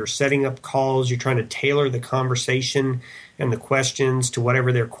 you're setting up calls, you're trying to tailor the conversation and the questions to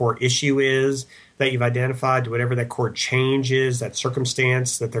whatever their core issue is that you've identified, to whatever that core change is, that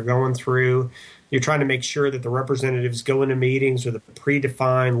circumstance that they're going through. You're trying to make sure that the representatives go into meetings with a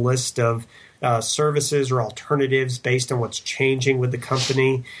predefined list of services or alternatives based on what's changing with the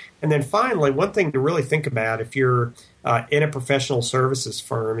company. And then finally, one thing to really think about if you're in a professional services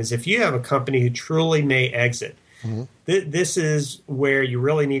firm is if you have a company who truly may exit, this is where you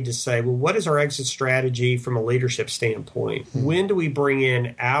really need to say, well, what is our exit strategy from a leadership standpoint? When do we bring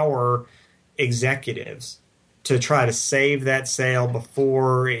in our executives to try to save that sale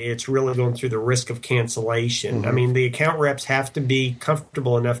before it's really going through the risk of cancellation? I mean, the account reps have to be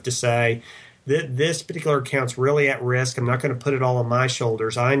comfortable enough to say that this particular account's really at risk. I'm not going to put it all on my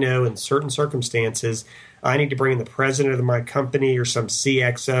shoulders. I know in certain circumstances, I need to bring in the president of my company or some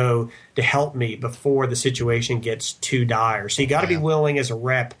CXO to help me before the situation gets too dire. So you got to be willing as a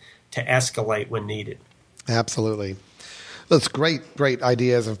rep to escalate when needed. Absolutely. That's great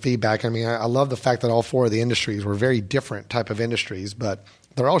ideas and feedback. I mean, I love the fact that all four of the industries were very different type of industries, but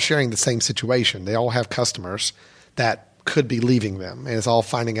they're all sharing the same situation. They all have customers that could be leaving them, and it's all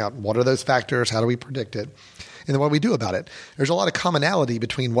finding out what are those factors, how do we predict it, and then what do we do about it. There's a lot of commonality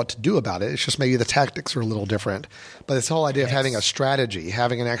between what to do about it. It's just maybe the tactics are a little different. But this whole idea of having a strategy,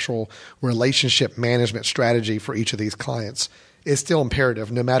 having an actual relationship management strategy for each of these clients is still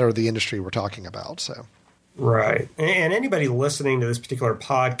imperative no matter the industry we're talking about. So. Right. And anybody listening to this particular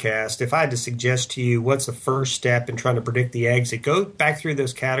podcast, if I had to suggest to you what's the first step in trying to predict the exit, go back through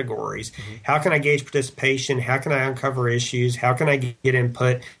those categories. How can I gauge participation? How can I uncover issues? How can I get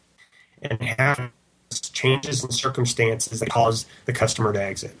input? And how changes in circumstances that cause the customer to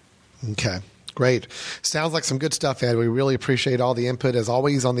exit? Okay. Great. Sounds like some good stuff, Ed. We really appreciate all the input, as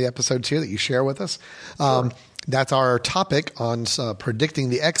always, on the episodes here that you share with us. Sure. That's our topic on predicting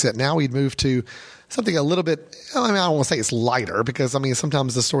the exit. Now we'd move to something a little bit, I mean, I don't want to say it's lighter because, I mean,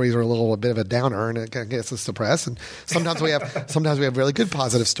 sometimes the stories are a bit of a downer and it gets us depressed. And sometimes we have really good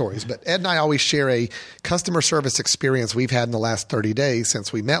positive stories. But Ed and I always share a customer service experience we've had in the last 30 days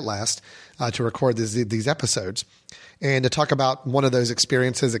since we met last to record these episodes. And to talk about one of those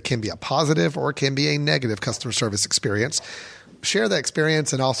experiences, it can be a positive or it can be a negative customer service experience. Share that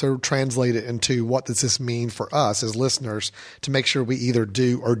experience and also translate it into what does this mean for us as listeners to make sure we either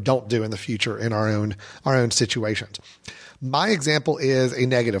do or don't do in the future in our own situations. My example is a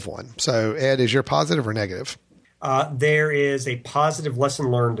negative one. So Ed, is your positive or negative? There is a positive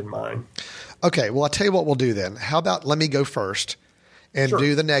lesson learned in mine. Okay. Well, I'll tell you what we'll do then. How about let me go first and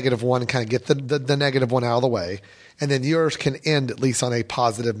do the negative one and kind of get the negative one out of the way. And then yours can end at least on a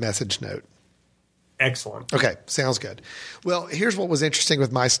positive message note. Excellent. Okay, sounds good. Well, here's what was interesting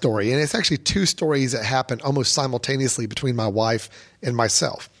with my story, and it's actually two stories that happened almost simultaneously between my wife and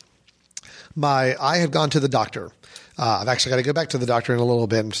myself. I have gone to the doctor. I've actually got to go back to the doctor in a little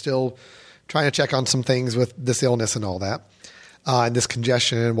bit. I'm still trying to check on some things with this illness and all that, and this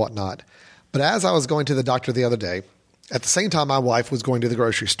congestion and whatnot. But as I was going to the doctor the other day, at the same time, my wife was going to the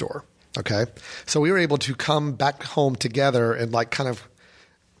grocery store. Okay, so we were able to come back home together and kind of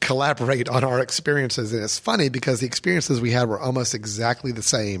collaborate on our experiences. And it's funny because the experiences we had were almost exactly the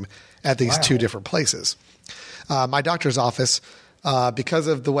same at these two different places. My doctor's office, because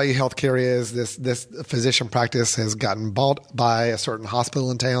of the way healthcare is, this physician practice has gotten bought by a certain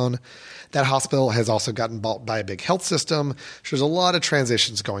hospital in town. That hospital has also gotten bought by a big health system. So there's a lot of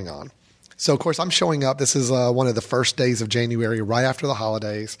transitions going on. So, of course, I'm showing up. This is one of the first days of January, right after the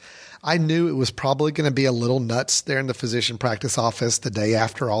holidays. I knew it was probably going to be a little nuts there in the physician practice office the day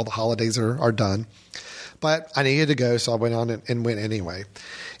after all the holidays are done. But I needed to go, so I went on and went anyway.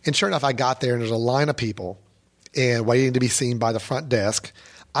 And sure enough, I got there, and there's a line of people and waiting to be seen by the front desk.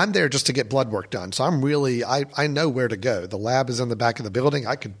 I'm there just to get blood work done. So I'm really, I know where to go. The lab is in the back of the building.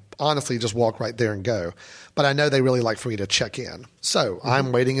 I could honestly just walk right there and go. But I know they really like for me to check in. So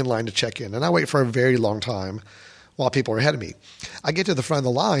I'm waiting in line to check in. And I wait for a very long time while people are ahead of me. I get to the front of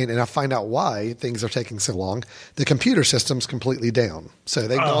the line and I find out why things are taking so long. The computer system's completely down. So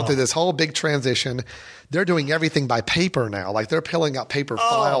they've gone through this whole big transition. They're doing everything by paper now. Like they're pulling out paper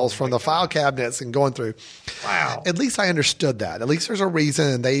files from the file cabinets and going through. Wow. At least I understood that. At least there's a reason.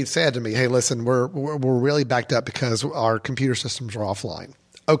 And they said to me, hey, listen, we're really backed up because our computer systems are offline.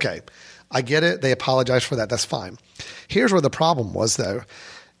 Okay. I get it. They apologize for that. That's fine. Here's where the problem was, though.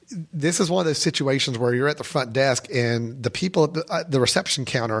 This is one of those situations where you're at the front desk and the people at the reception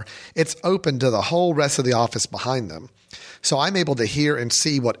counter, it's open to the whole rest of the office behind them. So I'm able to hear and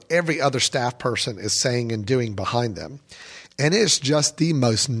see what every other staff person is saying and doing behind them. And it's just the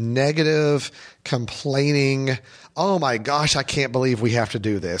most negative, complaining, oh my gosh, I can't believe we have to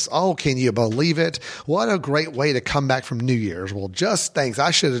do this. Oh, can you believe it? What a great way to come back from New Year's. Well, just thanks.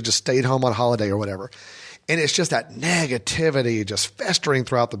 I should have just stayed home on holiday or whatever. And it's just that negativity just festering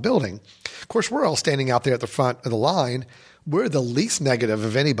throughout the building. Of course, we're all standing out there at the front of the line. We're the least negative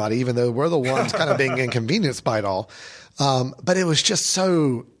of anybody, even though we're the ones kind of being inconvenienced by it all. But it was just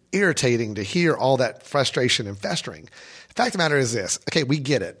so irritating to hear all that frustration and festering. The fact of the matter is this. Okay, we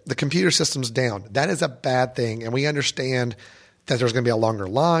get it. The computer system's down. That is a bad thing. And we understand that there's going to be a longer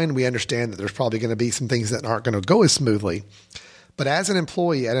line. We understand that there's probably going to be some things that aren't going to go as smoothly. But as an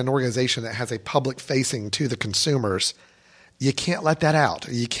employee at an organization that has a public facing to the consumers, you can't let that out.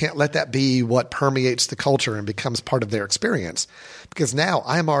 You can't let that be what permeates the culture and becomes part of their experience. Because now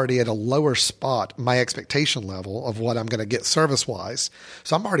I'm already at a lower spot, my expectation level of what I'm going to get service-wise.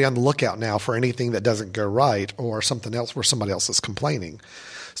 So I'm already on the lookout now for anything that doesn't go right or something else where somebody else is complaining.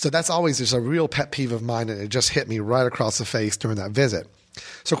 So that's always just a real pet peeve of mine, and it just hit me right across the face during that visit.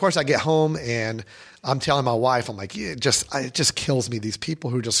 So, of course, I get home and I'm telling my wife, I'm like, it just kills me, these people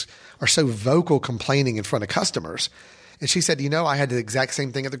who just are so vocal complaining in front of customers. And she said, I had the exact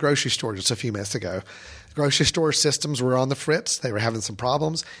same thing at the grocery store just a few minutes ago. The grocery store systems were on the fritz. They were having some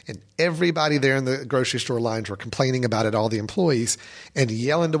problems. And everybody there in the grocery store lines were complaining about it, all the employees, and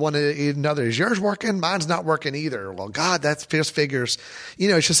yelling to one another, is yours working? Mine's not working either. Well, God, that's just figures.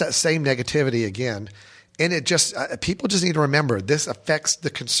 It's just that same negativity again. And it just, people just need to remember this affects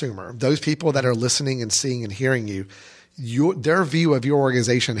the consumer. Those people that are listening and seeing and hearing you, their view of your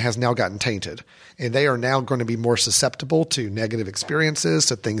organization has now gotten tainted. And they are now going to be more susceptible to negative experiences,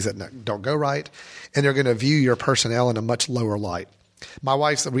 to things that don't go right. And they're going to view your personnel in a much lower light. My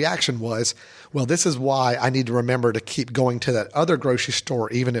wife's reaction was, well, this is why I need to remember to keep going to that other grocery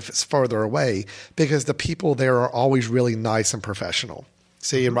store, even if it's further away, because the people there are always really nice and professional.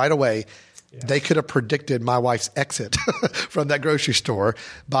 See, and right away, they could have predicted my wife's exit from that grocery store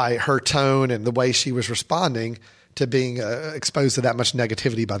by her tone and the way she was responding to being exposed to that much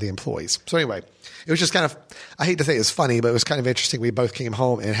negativity by the employees. So anyway, it was just kind of, I hate to say it's funny, but it was kind of interesting. We both came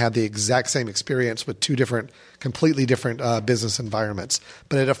home and had the exact same experience with two completely different business environments,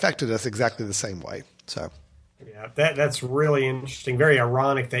 but it affected us exactly the same way. So. Yeah, that's really interesting. Very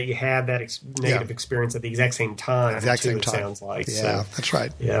ironic that you had that negative experience at the exact same time. It sounds like. Yeah, that's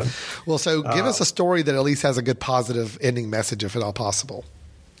right. Yeah. Well, so give us a story that at least has a good positive ending message, if at all possible.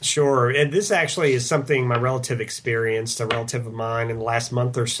 Sure. And this actually is something my relative experienced, a relative of mine in the last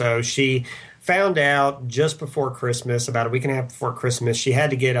month or so. She found out just before Christmas, about a week and a half before Christmas, she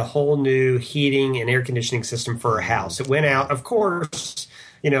had to get a whole new heating and air conditioning system for her house. It went out, of course,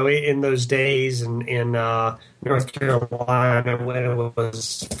 in those days in North Carolina when it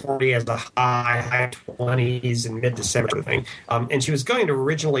was 40 as a high 20s in mid-December thing. And she was going to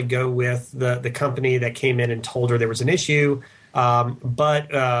originally go with the company that came in and told her there was an issue,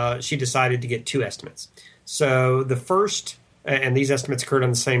 but she decided to get two estimates. So the first, and these estimates occurred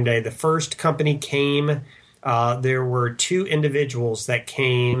on the same day, the first company came, there were two individuals that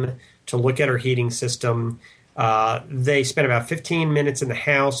came to look at her heating system. They spent about 15 minutes in the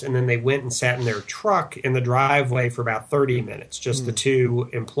house, and then they went and sat in their truck in the driveway for about 30 minutes, just the two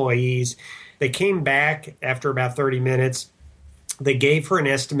employees. They came back after about 30 minutes. They gave her an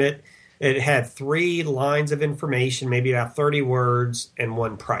estimate. It had 3 lines of information, maybe about 30 words, and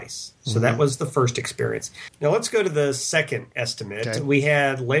 1 price. So that was the first experience. Now let's go to the second estimate. Okay. We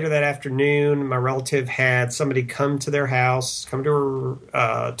had later that afternoon, my relative had somebody come to their house, come to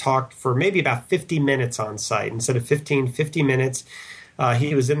her, talk for maybe about 50 minutes on site. Instead of 50 minutes.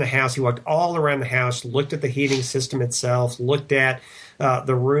 He was in the house. He walked all around the house, looked at the heating system itself, looked at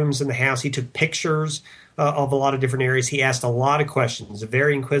the rooms in the house. He took pictures of a lot of different areas. He asked a lot of questions,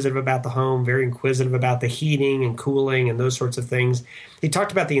 very inquisitive about the home, very inquisitive about the heating and cooling and those sorts of things. He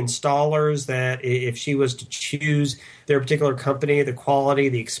talked about the installers, that if she was to choose their particular company, the quality,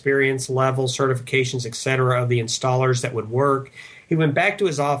 the experience level, certifications, et cetera, of the installers that would work. He went back to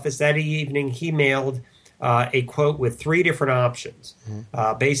his office that evening. He mailed a quote with 3 different options,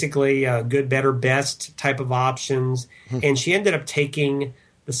 basically good, better, best type of options. And she ended up taking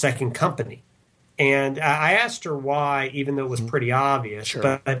the second company. And I asked her why, even though it was pretty obvious. Sure.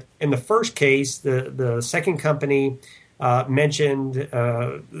 But in the first case, the second company mentioned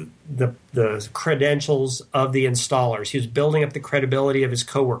the credentials of the installers. He was building up the credibility of his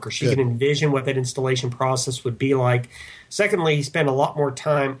coworkers. She could envision what that installation process would be like. Secondly, he spent a lot more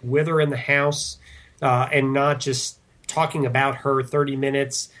time with her in the house and not just talking about her 30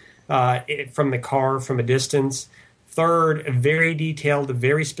 minutes from the car from a distance. Third, very detailed,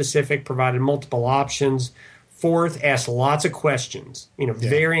 very specific, provided multiple options. Fourth, asked lots of questions,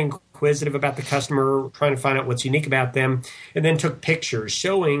 very inquisitive about the customer, trying to find out what's unique about them, and then took pictures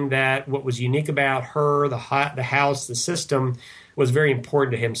showing that what was unique about her, the house, the system, was very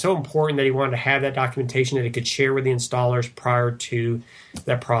important to him. So important that he wanted to have that documentation that he could share with the installers prior to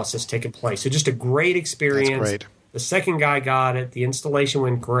that process taking place. So just a great experience. That's great. The second guy got it. The installation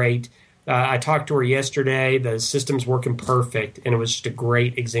went great. I talked to her yesterday. The system's working perfect, and it was just a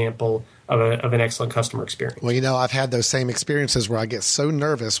great example of an excellent customer experience. Well, I've had those same experiences where I get so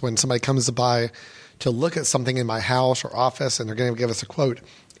nervous when somebody comes to look at something in my house or office, and they're going to give us a quote,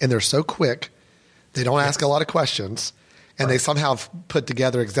 and they're so quick. They don't ask a lot of questions, and they somehow put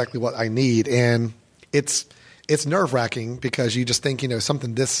together exactly what I need. And it's nerve-wracking because you just think,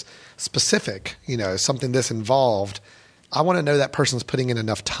 something this specific, something this involved. I want to know that person's putting in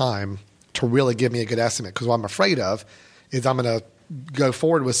enough time to really give me a good estimate, because what I'm afraid of is I'm going to go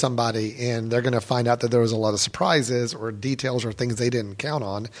forward with somebody and they're going to find out that there was a lot of surprises or details or things they didn't count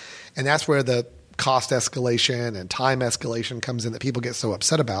on. And that's where the cost escalation and time escalation comes in that people get so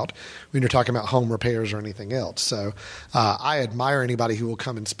upset about when you're talking about home repairs or anything else. So I admire anybody who will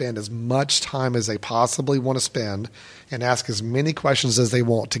come and spend as much time as they possibly want to spend and ask as many questions as they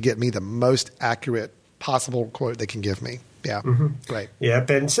want to get me the most accurate possible quote they can give me. Yeah. Right. Yeah.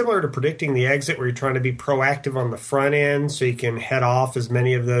 And similar to predicting the exit, where you're trying to be proactive on the front end so you can head off as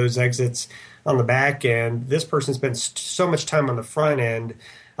many of those exits on the back end. This person spent so much time on the front end.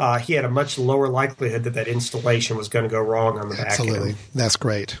 He had a much lower likelihood that installation was going to go wrong on the back end. Absolutely. That's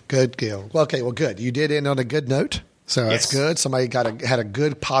great. Good, Gil. Well, okay. Well, good. You did end on a good note. So that's good. Somebody had a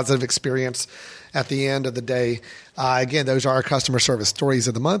good positive experience at the end of the day. Again, those are our customer service stories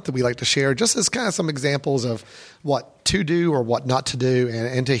of the month that we like to share just as kind of some examples of what to do or what not to do,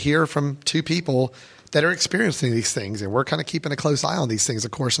 and to hear from 2 people that are experiencing these things. And we're kind of keeping a close eye on these things,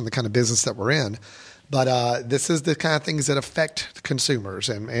 of course, in the kind of business that we're in. But this is the kind of things that affect consumers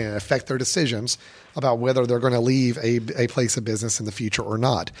and affect their decisions about whether they're going to leave a place of business in the future or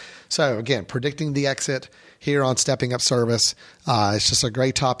not. So again, predicting the exit here on Stepping Up Service. It's just a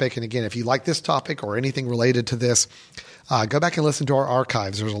great topic. And again, if you like this topic or anything related to this, go back and listen to our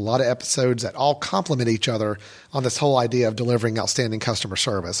archives. There's a lot of episodes that all complement each other on this whole idea of delivering outstanding customer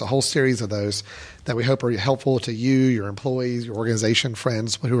service, a whole series of those that we hope are helpful to you, your employees, your organization,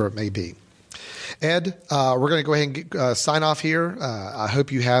 friends, whoever it may be. Ed, we're going to go ahead and sign off here. I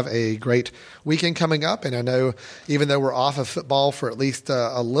hope you have a great weekend coming up. And I know even though we're off of football for at least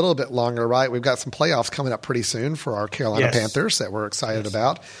a little bit longer, right, we've got some playoffs coming up pretty soon for our Carolina Panthers that we're excited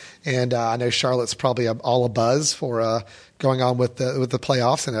about. And I know Charlotte's probably all abuzz for going on with the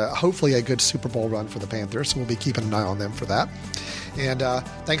playoffs and hopefully a good Super Bowl run for the Panthers. So we'll be keeping an eye on them for that. And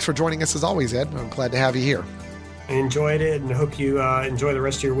thanks for joining us as always, Ed. I'm glad to have you here. I enjoyed it, and hope you enjoy the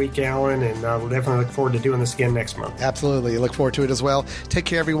rest of your week, Alan, and we'll definitely look forward to doing this again next month. Absolutely. Look forward to it as well. Take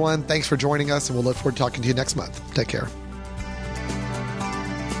care, everyone. Thanks for joining us, and we'll look forward to talking to you next month. Take care.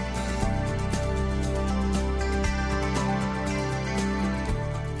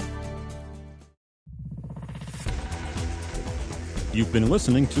 You've been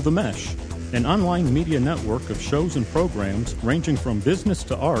listening to The Mesh, an online media network of shows and programs ranging from business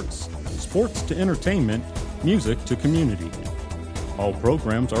to arts, sports to entertainment, music to community. All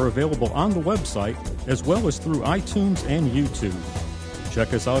programs are available on the website as well as through iTunes and YouTube.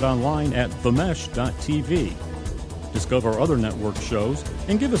 Check us out online at themesh.tv. Discover other network shows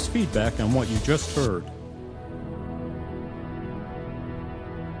and give us feedback on what you just heard.